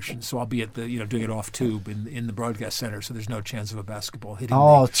operation, so I'll be at the doing it off tube in the broadcast center. So there's no chance of a basketball hitting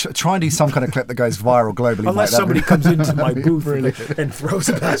me. Try and do some kind of clip that goes viral globally. Unless Mike. somebody comes into my booth and throws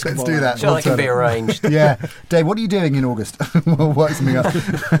a basketball. Let's do that. Sure, that can be arranged. Yeah, Dave, what are you doing in August? We'll work something out.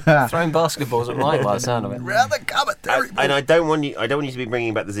 Throwing basketballs at Mike by the sound of it. Rather commentary. And I don't want you to be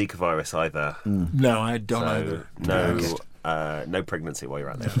bringing back the Zika virus either. No, I don't either. No pregnancy while you're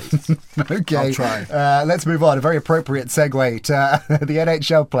out there, please. Okay, I'll try. Let's move on. A very appropriate segue to the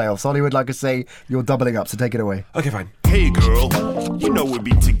NHL playoffs. Hollywood, like I say, you're doubling up, so take it away. Okay, fine. Hey girl, you know we've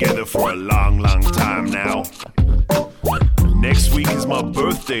been together for a long, long time now. Next week is my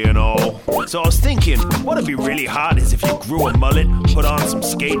birthday and all. So I was thinking, what'd be really hot is if you grew a mullet, put on some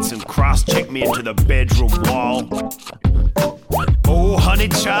skates and cross-check me into the bedroom wall. Oh, honey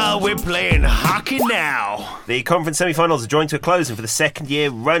child, we're playing hockey now. The conference semi-finals are drawing to a close, and for the second year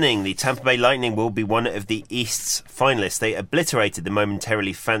running, the Tampa Bay Lightning will be one of the East's finalists. They obliterated the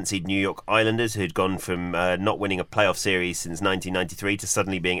momentarily fancied New York Islanders, who had gone from not winning a playoff series since 1993 to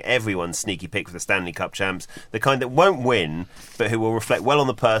suddenly being everyone's sneaky pick for the Stanley Cup champs, the kind that won't win, but who will reflect well on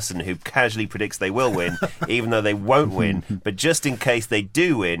the person who casually predicts they will win, even though they won't win. But just in case they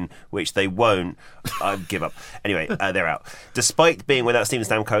do win, which they won't, I give up. Anyway, they're out. Despite being without Steven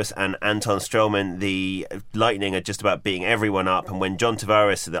Stamkos and Anton Strowman, the Lightning are just about beating everyone up, and when John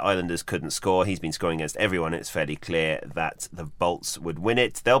Tavares of the Islanders couldn't score, he's been scoring against everyone. It's fairly clear that the Bolts would win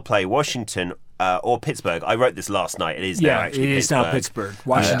it. They'll play Washington or Pittsburgh. I wrote this last night. It is now actually it is now Pittsburgh.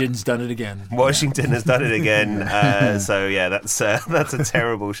 Washington's done it again. Washington has done it again. So yeah, that's a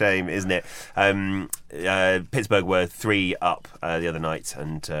terrible shame, isn't it? Pittsburgh were 3 up the other night,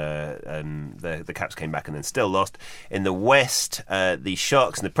 and the Caps came back and then still lost. In the West, the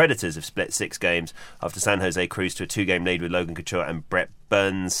Sharks and the Predators have split 6 games after San Jose cruised to a 2-game lead with Logan Couture and Brent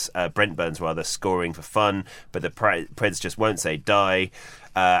Burns scoring for fun, but the Preds just won't say die.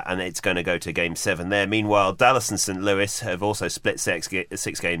 And it's going to go to Game 7 there. Meanwhile, Dallas and St. Louis have also split 6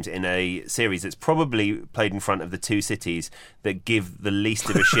 games in a series that's probably played in front of the 2 cities that give the least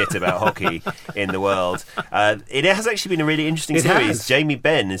of a shit about hockey in the world. It has actually been a really interesting series. Jamie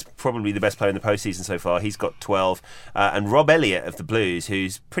Benn is probably the best player in the postseason so far. He's got 12. And Rob Elliott of the Blues,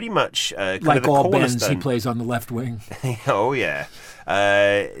 who's pretty much kind like of the all cornerstone. Benns, he plays on the left wing. Oh, yeah.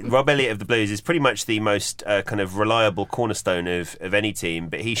 Rob Elliott of the Blues is pretty much the most kind of reliable cornerstone of any team,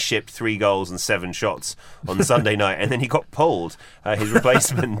 but he shipped 3 goals and 7 shots on Sunday night, and then he got pulled. His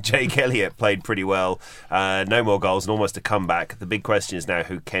replacement, Jake Elliott, played pretty well. No more goals and almost a comeback. The big question is now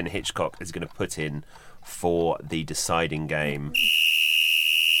who Ken Hitchcock is going to put in for the deciding game.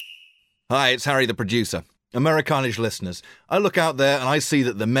 Hi, it's Harry the producer. Americarnage listeners, I look out there and I see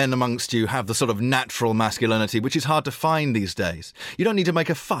that the men amongst you have the sort of natural masculinity which is hard to find these days. You don't need to make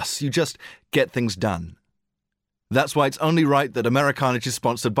a fuss, you just get things done. That's why it's only right that Americarnage is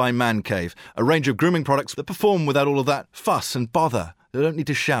sponsored by Mancave, a range of grooming products that perform without all of that fuss and bother. They don't need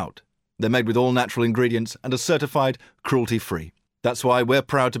to shout. They're made with all natural ingredients and are certified cruelty-free. That's why we're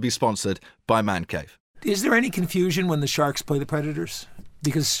proud to be sponsored by Mancave. Is there any confusion when the Sharks play the Predators?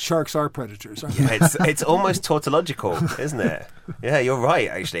 Because sharks are predators, aren't they? It's almost tautological, isn't it? Yeah, you're right,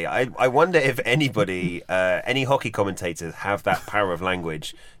 actually. I wonder if anybody, any hockey commentators have that power of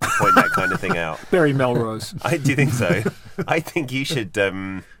language to point that kind of thing out. Barry Melrose. Do you think so? I think you should...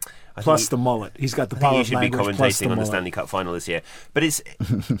 plus the mullet. He's got the power of language. You should be commentating on the Stanley Cup final this year. But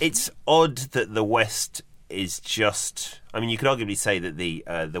it's odd that the West is just... I mean, you could arguably say that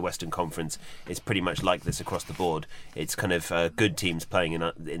the Western Conference is pretty much like this across the board. It's kind of good teams playing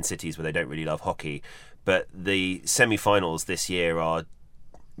in cities where they don't really love hockey. But the semi-finals this year are,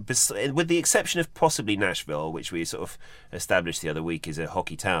 with the exception of possibly Nashville, which we sort of established the other week is a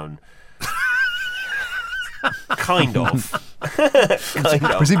hockey town... Kind of.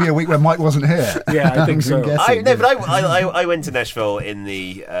 Presumably a week when Mike wasn't here. Yeah, I think so. I went to Nashville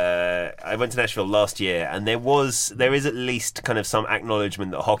I went to Nashville last year, and there is at least kind of some acknowledgement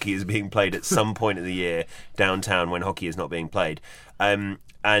that hockey is being played at some point of the year downtown when hockey is not being played. And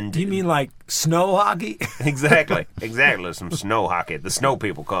you mean like snow hockey? Exactly. Some snow hockey. The snow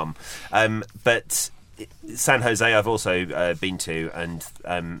people come. But San Jose I've also been to, and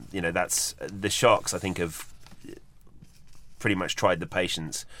that's the Sharks I think have pretty much tried the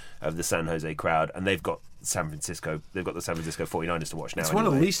patience of the San Jose crowd, and they've got the San Francisco 49ers to watch now. It's one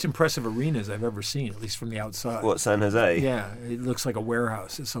of the least impressive arenas I've ever seen, at least from the outside. What, San Jose? Yeah, it looks like a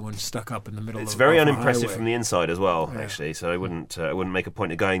warehouse that someone stuck up in the middle of the highway. It's very unimpressive from the inside as well, actually, so I wouldn't make a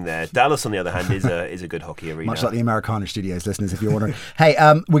point of going there. Dallas, on the other hand, is a good hockey arena. Much like the Americarnage studios, listeners, if you're wondering. Hey,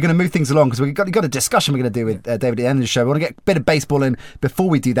 we're going to move things along because we've got a discussion we're going to do with David at the end of the show. We want to get a bit of baseball in before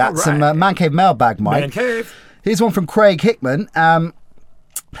we do that. Right. Some Mancave Mailbag, Mike. Mancave. Here's one from Craig Hickman.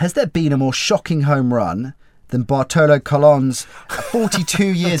 Has there been a more shocking home run than Bartolo Colon's 42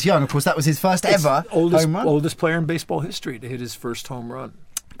 years young? Of course, that was his first ever home run. Oldest player in baseball history to hit his first home run.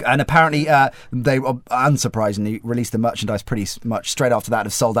 And apparently, they unsurprisingly released the merchandise pretty much straight after that and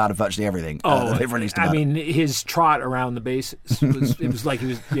have sold out of virtually everything. They've released about. I mean, his trot around the bases was like he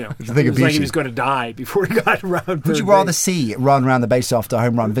was, like he was going to die before he got around. Would you rather see run around the base after a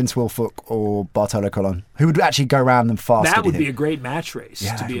home run, Vince Wilfork or Bartolo Colon? Who would actually go around them faster? That would be a great match race.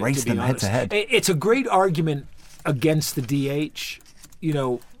 Yeah, to be race them head to head. It's a great argument against the DH.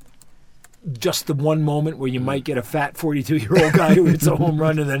 just the one moment where you might get a fat 42-year-old guy who hits a home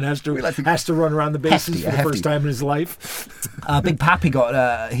run and then has to run around the bases for the first time in his life. Big Pappy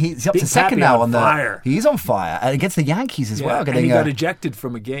got he's up Big to second Pappy now on fire. He's on fire against the Yankees as well. And he got ejected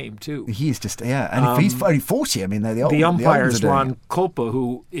from a game too. He's just and he's only 40. I mean, they're the umpires were on Culpa,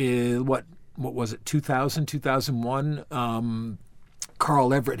 who is what was it, 2000, 2001.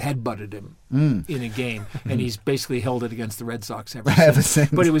 Carl Everett headbutted him in a game, and he's basically held it against the Red Sox ever since.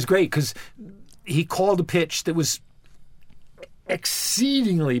 But it was great because he called a pitch that was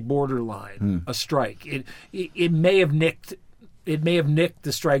exceedingly borderline a strike. It may have nicked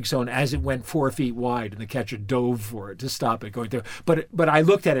the strike zone as it went 4 feet wide, and the catcher dove for it to stop it going through. But I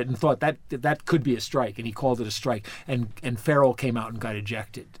looked at it and thought that could be a strike, and he called it a strike. And Farrell came out and got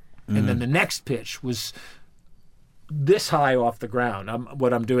ejected. And then the next pitch was this high off the ground.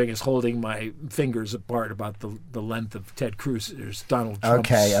 What I'm doing is holding my fingers apart about the length of Ted Cruz's, Donald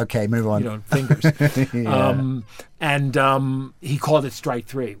Trump's. Okay, move on. Fingers. And he called it strike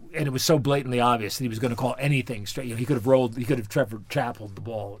 3, and it was so blatantly obvious that he was going to call anything straight. He could have Trevor Chapel'd the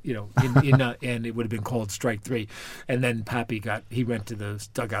ball, and it would have been called strike 3. And then Pappy went to the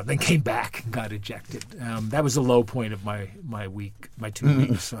dugout, then came back and got ejected. That was the low point of my week, my 2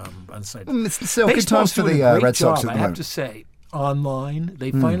 weeks on site. It's still good times for the Red Sox. I have to say, online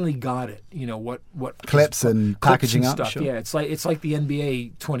they finally got it. What clips and packaging and up stuff. Sure. Yeah, it's like the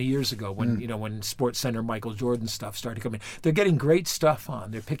NBA 20 years ago when when Sports Center Michael Jordan stuff started coming. They're getting great stuff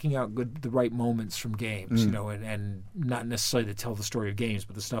on. They're picking out the right moments from games. And not necessarily to tell the story of games,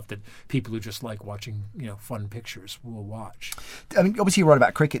 but the stuff that people who just like watching fun pictures will watch. I mean, obviously you're right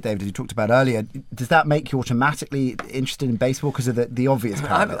about cricket, David, as you talked about earlier. Does that make you automatically interested in baseball because of the obvious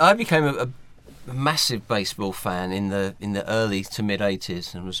parallel? I became a massive baseball fan in the early to mid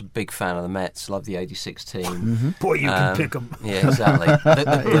 80s, and was a big fan of the Mets. Loved the '86 team. Boy, you can pick them. Yeah, exactly.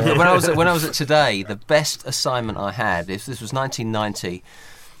 When I was at Today, the best assignment I had, if this was 1990,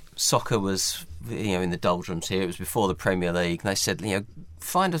 soccer was in the doldrums here. It was before the Premier League. And they said,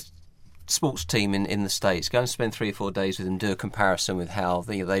 find a sports team in the States, go and spend 3 or 4 days with them, do a comparison with how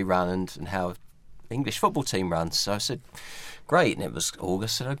they run and how English football team runs. So I said, great. And it was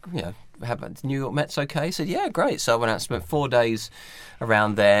August. So how about the New York Mets? Okay. He said, yeah, great. So I went out and spent 4 days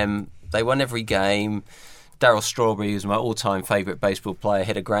around them. They won every game. Darryl Strawberry, who's my all-time favourite baseball player,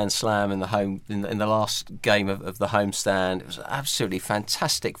 hit a grand slam in the last game of the homestand. It was absolutely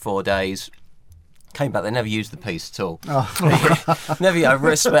fantastic 4 days. Came back, they never used the piece at all.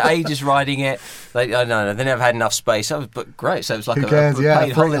 I spent ages writing it. They never had enough space. But great, so it was like a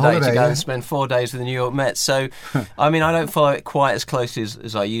paid holiday to go and spend 4 days with the New York Mets. So, I mean, I don't follow it quite as closely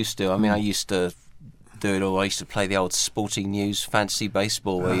as I used to. I mean, I used to do it all. I used to play the old Sporting News fantasy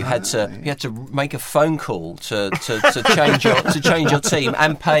baseball where you had to make a phone call to change your team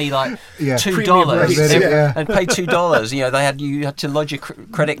and pay like $2 and pay $2. You had to lodge your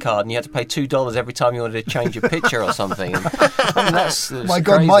credit card and you had to pay $2 every time you wanted to change your picture or something. And that's my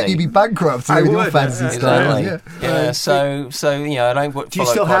God, crazy. Might you be bankrupt with your fantasy stuff? Yeah. So I don't follow. Do you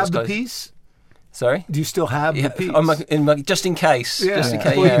still have the piece? Sorry? Do you still have the piece? Just in case. Yeah. Just in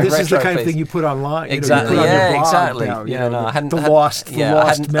case. Well, this is the kind of thing you put online. Exactly. Exactly. I hadn't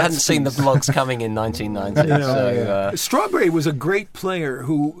seen the blogs coming in 1990. Strawberry was a great player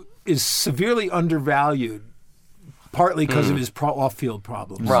who is severely undervalued, partly because of his off-field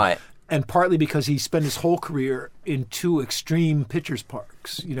problems. Right. And partly because he spent his whole career in 2 extreme pitchers'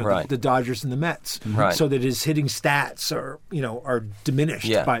 parks, the Dodgers and the Mets, so that his hitting stats are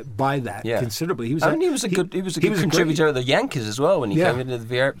diminished by that considerably. He was a good contributor at the Yankees as well when he came into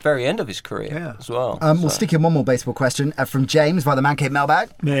the very end of his career as well. We'll stick in one more baseball question from James via the Mancave Mailbag.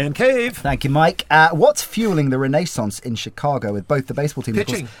 Mancave. Thank you, Mike. What's fueling the renaissance in Chicago with both the baseball teams,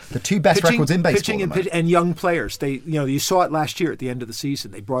 pitching, the 2 best records in baseball, pitching and young players? You saw it last year at the end of the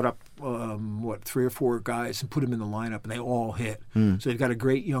season. They brought up 3 or 4 guys and put them in the lineup, and they all hit. So they've got a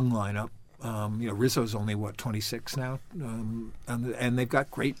great young lineup. Rizzo's only 26 now, and they've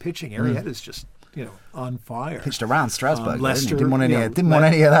got great pitching. Arrieta's just on fire. Pitched around Strasburg. Lester didn't want any of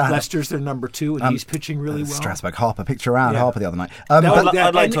that. Lester's their number 2, and he's pitching really well. Strasburg Harper pitched around Harper the other night.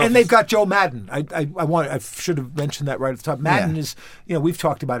 And they've got Joe Madden. I should have mentioned that right at the top. Madden is, we've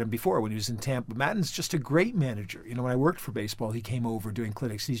talked about him before when he was in Tampa. Madden's just a great manager. When I worked for baseball, he came over doing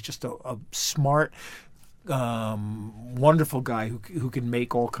clinics. He's just a smart, wonderful guy who can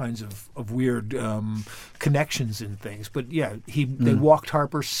make all kinds of weird connections and things. But they walked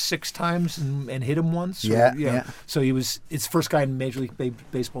Harper 6 times and hit him once. So it's the first guy in Major League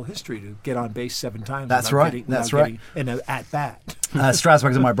Baseball history to get on base 7 times. That's right. And at bat.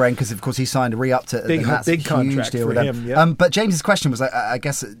 Strasbourg's in my brain because, of course, he signed a re-up to big huge contract deal for with them. him. Yeah. But James's question was, I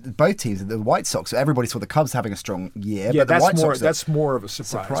guess, both teams, the White Sox. Everybody saw the Cubs having a strong year. Yeah, but the White Sox that's more of a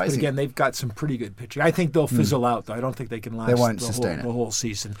surprise. surprising. But again, they've got some pretty good pitching. I think they'll fizzle out, though. I don't think they can last the whole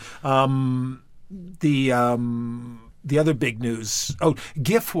season. The other big news,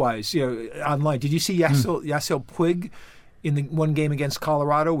 GIF-wise, online, did you see Yasiel Puig in the one game against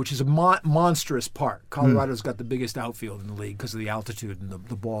Colorado, which is a monstrous park? Colorado's got the biggest outfield in the league because of the altitude and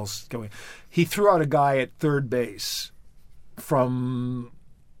the balls going. He threw out a guy at third base from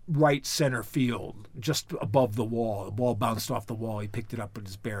right center field, just above the wall. The ball bounced off the wall. He picked it up with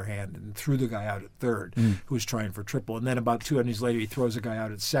his bare hand and threw the guy out at third, who was trying for triple. And then about 2 innings later, he throws a guy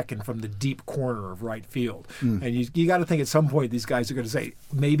out at second from the deep corner of right field. And you got to think at some point these guys are going to say,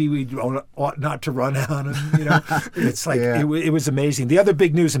 maybe we ought not to run on him. It's like it was amazing. The other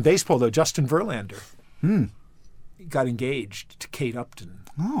big news in baseball, though, Justin Verlander got engaged to Kate Upton.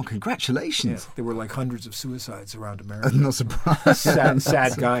 Oh, congratulations. Yeah, there were like hundreds of suicides around America. I'm not surprised.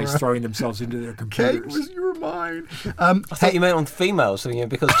 Sad guys throwing themselves into their computers. Kate, you were mine. I thought you meant on females,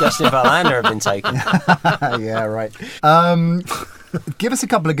 because Justin Verlander had been taken. Yeah, right. Give us a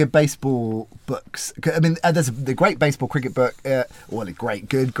couple of good baseball books. I mean, there's the great baseball cricket book. Good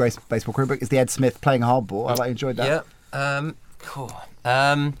baseball cricket book is the Ed Smith Playing Hardball. I enjoyed that. Yeah. Cool.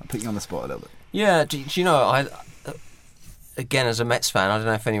 I'll put you on the spot a little bit. Yeah. Do you know, again, as a Mets fan, I don't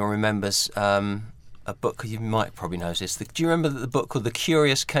know if anyone remembers a book. You might probably know this. Do you remember the book called The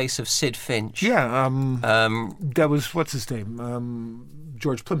Curious Case of Sid Finch? Yeah. That was, what's his name?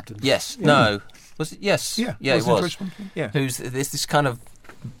 George Plimpton. Yes. Yeah. No. Was it? Yes. Yeah. Yeah, it was. George Plimpton? Yeah. Who's this kind of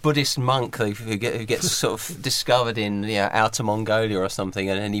Buddhist monk who gets sort of discovered in Outer Mongolia or something,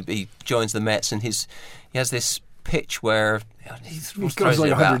 and he joins the Mets, and he has this pitch where he goes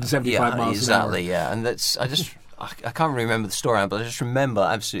like 175 miles exactly, an hour. Yeah, and I can't really remember the story, but I just remember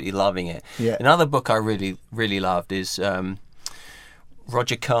absolutely loving it. Yeah. Another book I really, really loved is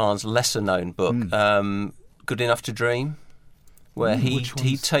Roger Kahn's lesser-known book, Good Enough to Dream, where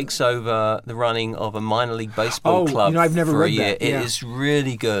he takes over the running of a minor league baseball club I've never for a read year. that. Yeah. It is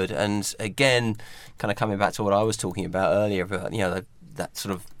really good, and again, kind of coming back to what I was talking about earlier, about that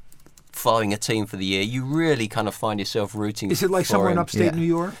sort of following a team for the year, you really kind of find yourself rooting for him. Is it like somewhere in upstate New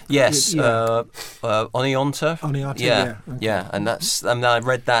York? Yes, Yeah. Oneonta. Oneonta, yeah. Okay. Yeah, and I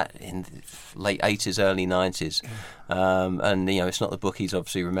read that in late 80s, early 90s. And it's not the book he's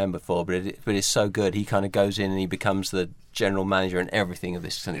obviously remembered for, but it's so good. He kind of goes in and he becomes the general manager and everything of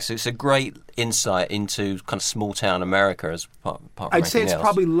this. So it's a great insight into kind of small town America as part of I'd say it's else.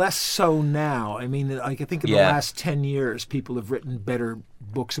 probably less so now. I mean, I think in the last 10 years, people have written better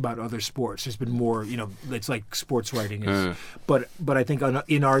books about other sports. There's been more, it's like sports writing is. But I think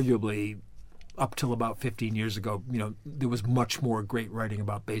inarguably, up till about 15 years ago, there was much more great writing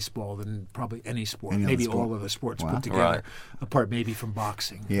about baseball than probably any sport. Maybe all of the sports put together, apart maybe from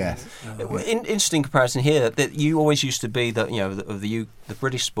boxing. Yes. Interesting comparison here that you always used to be the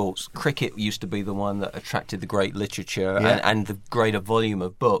British sports. Cricket used to be the one that attracted the great literature and the greater volume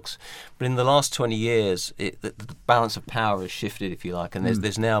of books. But in the last 20 years, the balance of power has shifted, if you like, and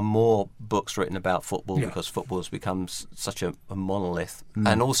there's now more books written about football because football has become such a monolith,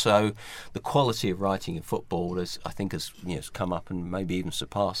 and also the quality of writing in football has come up and maybe even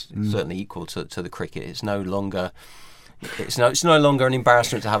surpassed, certainly equal to the cricket. It's no longer an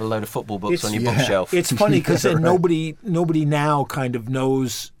embarrassment to have a load of football books on your bookshelf. It's funny because nobody now kind of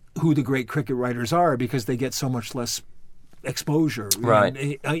knows who the great cricket writers are because they get so much less exposure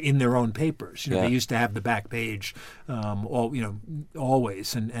in their own papers. They used to have the back page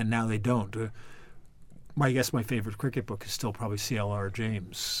always, and now they don't. I guess my favorite cricket book is still probably C.L.R.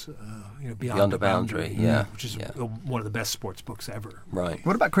 James, Beyond the Boundary, which is one of the best sports books ever. Right.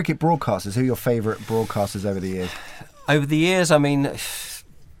 What about cricket broadcasters? Who are your favourite broadcasters over the years? Over the years, I mean,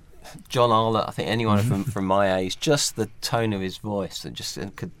 John Arlott. I think anyone from my age, just the tone of his voice, and just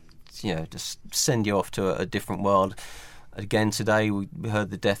could just send you off to a different world. Again, today we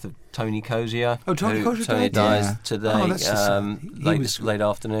heard the death of Tony Cozier. Oh, Tony Cozier dies today, late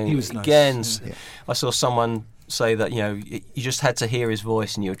afternoon. He was nice. Again, I saw someone say that you just had to hear his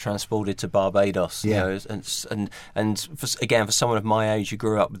voice and you were transported to Barbados. And for someone of my age who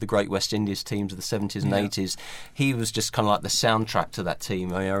grew up with the great West Indies teams of the 70s and 80s, he was just kind of like the soundtrack to that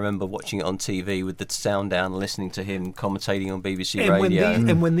team. I mean, I remember watching it on TV with the sound down, listening to him commentating on BBC Radio.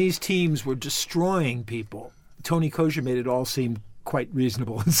 And when these teams were destroying people, Tony Cozier made it all seem quite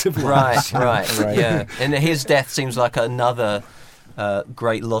reasonable and civilized. Right. Yeah. And his death seems like another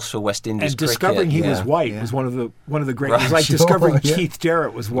great loss for West Indies And cricket. discovering he was white was one of the great. It was like discovering Keith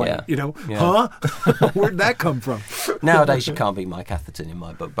Jarrett was white. Yeah. Huh? Where'd that come from? Nowadays, you can't beat Mike Atherton in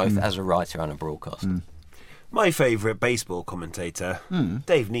my book, both as a writer and a broadcaster. My favourite baseball commentator,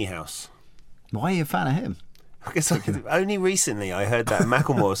 Dave Niehaus. Why are you a fan of him? Because only recently I heard that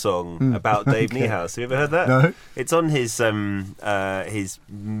Macklemore song about Dave Niehaus. Have you ever heard that? No. It's on his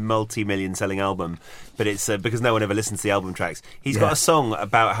multi-million selling album, but it's because no one ever listens to the album tracks. He's got a song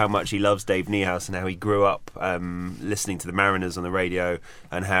about how much he loves Dave Niehaus and how he grew up listening to the Mariners on the radio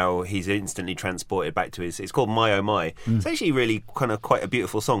and how he's instantly transported back to his... It's called My Oh My. It's actually really kind of quite a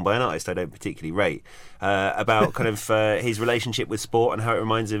beautiful song by an artist I don't particularly rate, about kind of his relationship with sport and how it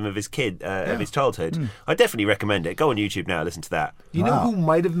reminds him of his of his childhood. I definitely recommend it. Go on YouTube now, listen to that. You know who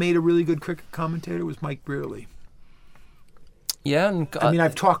might have made a really good cricket commentator was Mike Brearley. Yeah, and I mean,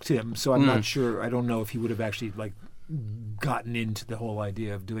 I've talked to him, so I'm not sure. I don't know if he would have actually gotten into the whole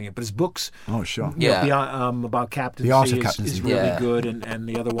idea of doing it. But his books, about captaincy, The Art of Captaincy. is really good, and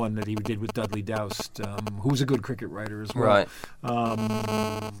the other one that he did with Dudley Doust, who's a good cricket writer as well. Right.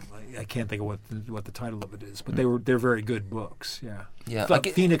 I can't think of what the title of it is, but they're very good books. Yeah. Yeah,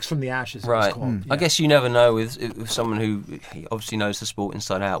 Like Phoenix from the Ashes. Right. It's called. I guess you never know with someone who obviously knows the sport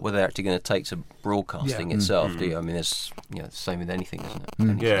inside out whether they're actually going to take to broadcasting itself. Do you? I mean, it's the same with anything, isn't it?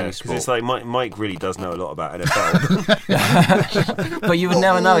 Any Because sport. it's like Mike really does know a lot about NFL. But you would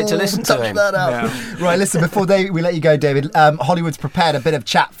never know it to listen to him. Right, listen, before we let you go, David, Hollywood's prepared a bit of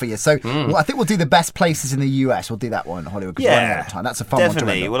chat for you. So I think we'll do the best places in the US. We'll do that one, Hollywood, because we're running out of time. That's a fun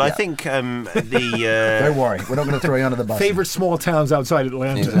definitely. one to I think the... Don't worry, we're not going to throw you under the bus. Favorite small towns outside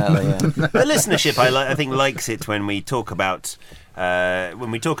Atlanta. Exactly, yeah. The listenership, I think, likes it when we talk about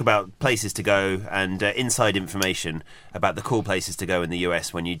places to go and inside information about the cool places to go in the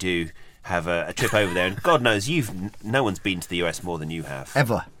US when you do have a trip over there. And God knows, no one's been to the US more than you have.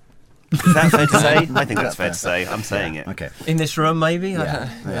 Ever. Is that fair to say? I think that's fair to say. I'm saying it. Okay. In this room, maybe?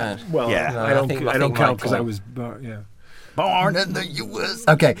 Yeah. Well, Yeah. I don't think count because Mike I was Born in the US.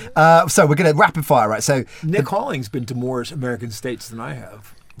 Okay, so we're going to rapid fire, right? So Nick Holling's been to more American states than I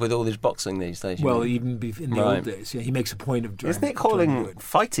have. With all this boxing these days. Well, even in the old days, he makes a point of. Is Nick Holling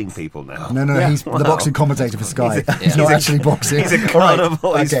fighting people now? No, he's the boxing commentator for Sky. He's not actually boxing. He's a All right.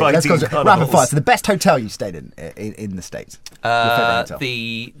 carnival. He's Okay, let's fighting go. carnivals. Rapid fire. So the best hotel you stayed in the States? Your favourite hotel?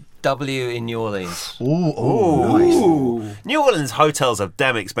 The W in New Orleans. Ooh, nice. New Orleans hotels are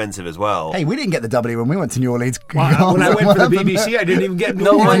damn expensive as well. Hey, we didn't get the W when we went to New Orleans. When I went for the BBC, I didn't even get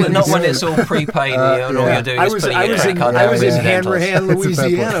Not when it's all prepaid and all you're doing is putting your credit card I was in incidentals. Hanrahan,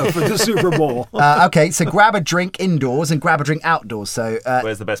 Louisiana for the Super Bowl. Okay, so grab a drink indoors and grab a drink outdoors. So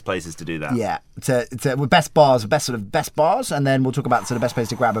Where's the best places to do that? yeah, with best bars, best bars, and then we'll talk about sort of best place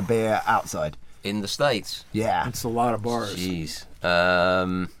to grab a beer outside. In the States. Yeah, It's a lot of bars. Jeez.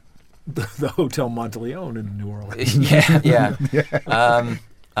 The Hotel Monteleone in New Orleans. Yeah.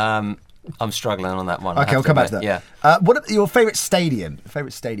 I'm struggling on that one. Okay, I'll come back to that. Yeah. What your favourite stadium?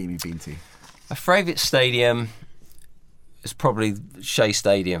 Favourite stadium you've been to? My favourite stadium is probably Shea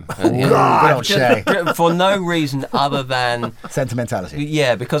Stadium. Good old Shea. For no reason other than Sentimentality.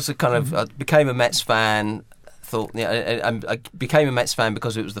 yeah, because I became a Mets fan. I became a Mets fan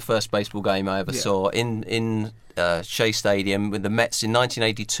because it was the first baseball game I ever saw in Shea Stadium with the Mets in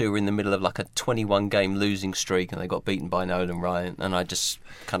 1982 were in the middle of like a 21-game losing streak and they got beaten by Nolan Ryan and I just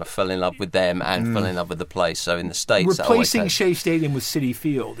kind of fell in love with them and fell in love with the place. So in the States, Replacing Shea Stadium with Citi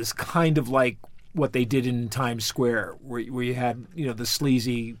Field is kind of like what they did in Times Square, where you had the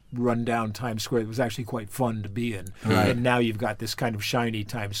sleazy, rundown Times Square that was actually quite fun to be in, and now you've got this kind of shiny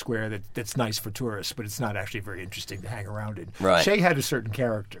Times Square that's nice for tourists, but it's not actually very interesting to hang around in. Right. Shea had a certain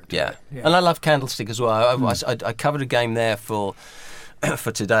character. Yeah, and I love Candlestick as well. I covered a game there for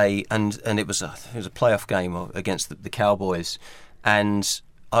today, and it was a playoff game against the Cowboys, and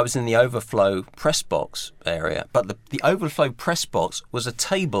I was in the overflow press box area, but the overflow press box was a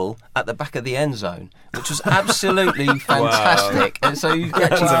table at the back of the end zone, which was absolutely fantastic. And so you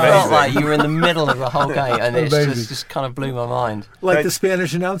actually felt like you were in the middle of the whole game, and it just kind of blew my mind. Like the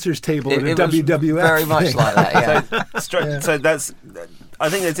Spanish announcers table at a WWF. Very much like that, yeah. So that's... I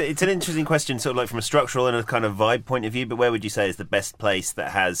think it's an interesting question, sort of like from a structural and a kind of vibe point of view, but where would you say is the best place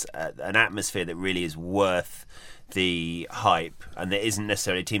that has an atmosphere that really is worth the hype, and there isn't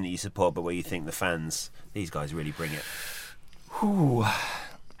necessarily a team that you support, but where you think the fans, these guys really bring it?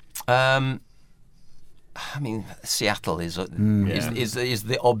 I mean, Seattle is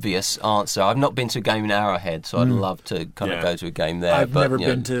the obvious answer. I've not been to a game in Arrowhead, so I'd love to kind of go to a game there. I've never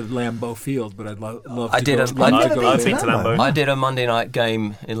been to Lambeau Field, but I'd love to I've been to Lambeau. I did a Monday night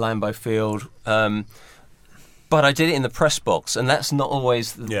game in Lambeau Field. But I did it in the press box, and that's not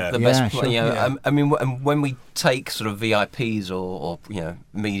always the best. Sure. I mean, when we take sort of VIPs or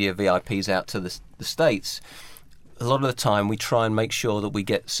media VIPs out to the States, a lot of the time we try and make sure that we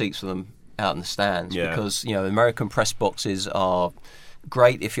get seats for them out in the stands because American press boxes are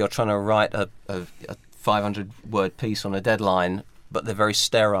great if you're trying to write a 500-word piece on a deadline, but they're very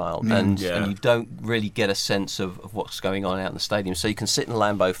sterile and you don't really get a sense of what's going on out in the stadium. So you can sit in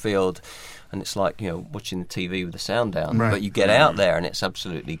Lambeau Field and it's like, watching the TV with the sound down. Right. But you get out there and it's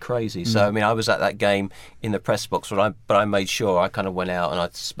absolutely crazy. So, I mean, I was at that game in the press box, but I made sure I kind of went out and I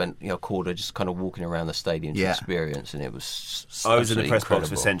spent a quarter just kind of walking around the stadium to experience, and it was I was in the press incredible.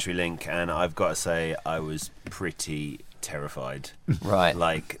 box for CenturyLink, and I've got to say I was pretty terrified. Right.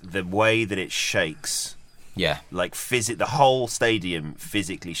 Like, the way that it shakes... Yeah. Like, the whole stadium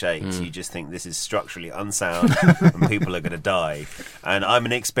physically shakes. You just think this is structurally unsound and people are going to die. And I'm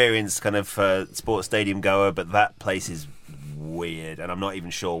an experienced kind of sports stadium goer, but that place is weird, and I'm not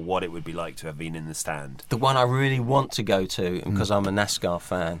even sure what it would be like to have been in the stand. The one I really want to go to, because I'm a NASCAR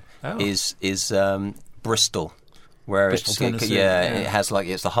fan, is Bristol. Where Bristol, it has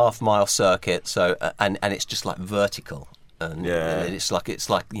it's a half-mile circuit, so and it's just like vertical. And it's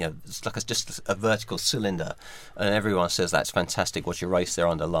just a vertical cylinder, and everyone says that's fantastic. Watch your race there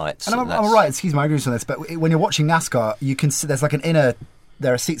under lights. And I'm right. Excuse my ignorance on this, but when you're watching NASCAR, you can there's like an inner.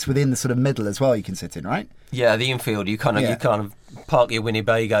 There are seats within the sort of middle as well. You can sit in, right? Yeah, the infield. You kind of park your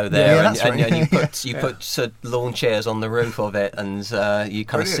Winnebago there, and you put lawn chairs on the roof of it, and you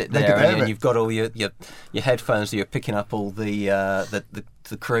kind of sit there, and you've got all your headphones. So you're picking up all the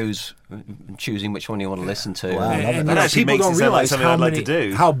crews and choosing which one you want to listen to. Wow, and actually people makes don't it sound like realize something I'd like to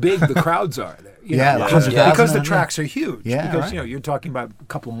do. how big the crowds are there. Because the tracks are huge. Yeah, because right. You're talking about a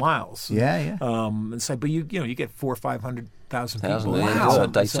couple of miles. Yeah. And so, but you get 400,000 or 500,000 people. Wow,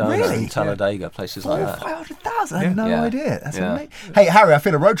 Daytona Really? and Talladega, places like that. 500,000. I had no Yeah. idea. That's amazing. Hey, Harry, I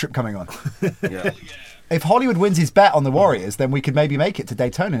feel a road trip coming on. Yeah. If Hollywood wins his bet on the Warriors, then we could maybe make it to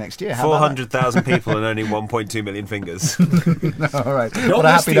Daytona next year. How about 400,000 people and only 1.2 million fingers. that? All right. Don't What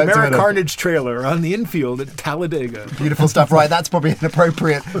a miss happy the note to end on. Americarnage trailer on the infield at Talladega. Beautiful stuff. Right, that's probably an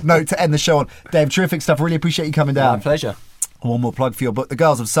appropriate note to end the show on. Dave, terrific stuff. Really appreciate you coming down. My pleasure. One more plug for your book, The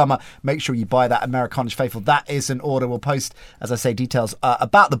Girls of Summer. Make sure you buy that, Americarnage Faithful. That is in order. We'll post, as I say, details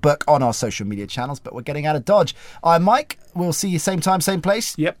about the book on our social media channels, but we're getting out of Dodge. I'm Mike. We'll see you same time, same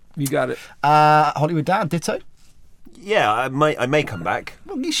place. Yep, you got it. Hollywood Dan, ditto. Yeah, I may come back.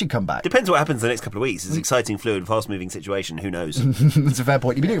 Well, you should come back. Depends what happens the next couple of weeks. It's an exciting, fluid, fast-moving situation. Who knows? That's a fair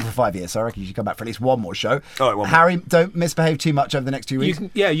point. You've been doing it for 5 years, so I reckon you should come back for at least one more show. All right, one more. Harry, don't misbehave too much over the next 2 weeks.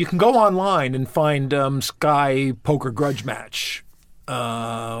 You can go online and find Sky Poker Grudge Match,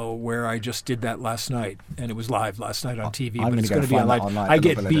 where I just did that last night, and it was live last night on TV. I'm but it's gonna going to be find that online. online. I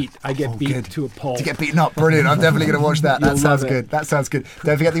get Good. beat to a pulp. To get beaten up, brilliant. I'm definitely going to watch that. That You'll sounds love it. good. That sounds good.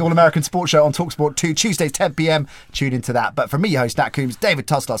 Don't forget the All-American Sports Show on TalkSport 2, Tuesdays 10 p.m. Tune into that. But from me, your host, Nat Coombs, David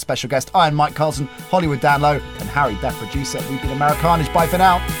Tossell, our special guest, I'm Mike Carlson, Hollywood Dan Lowe, and Harry Beth, producer. We've been Americarnage. Bye for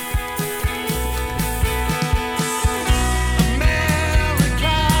now.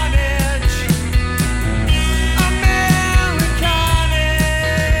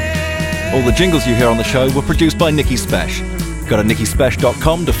 All the jingles you hear on the show were produced by Nikki Spesh. Go to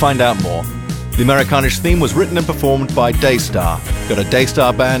nikkispesh.com to find out more. The Americarnage theme was written and performed by Daystar. Go to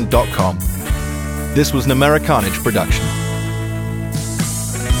daystarband.com. This was an Americarnage production.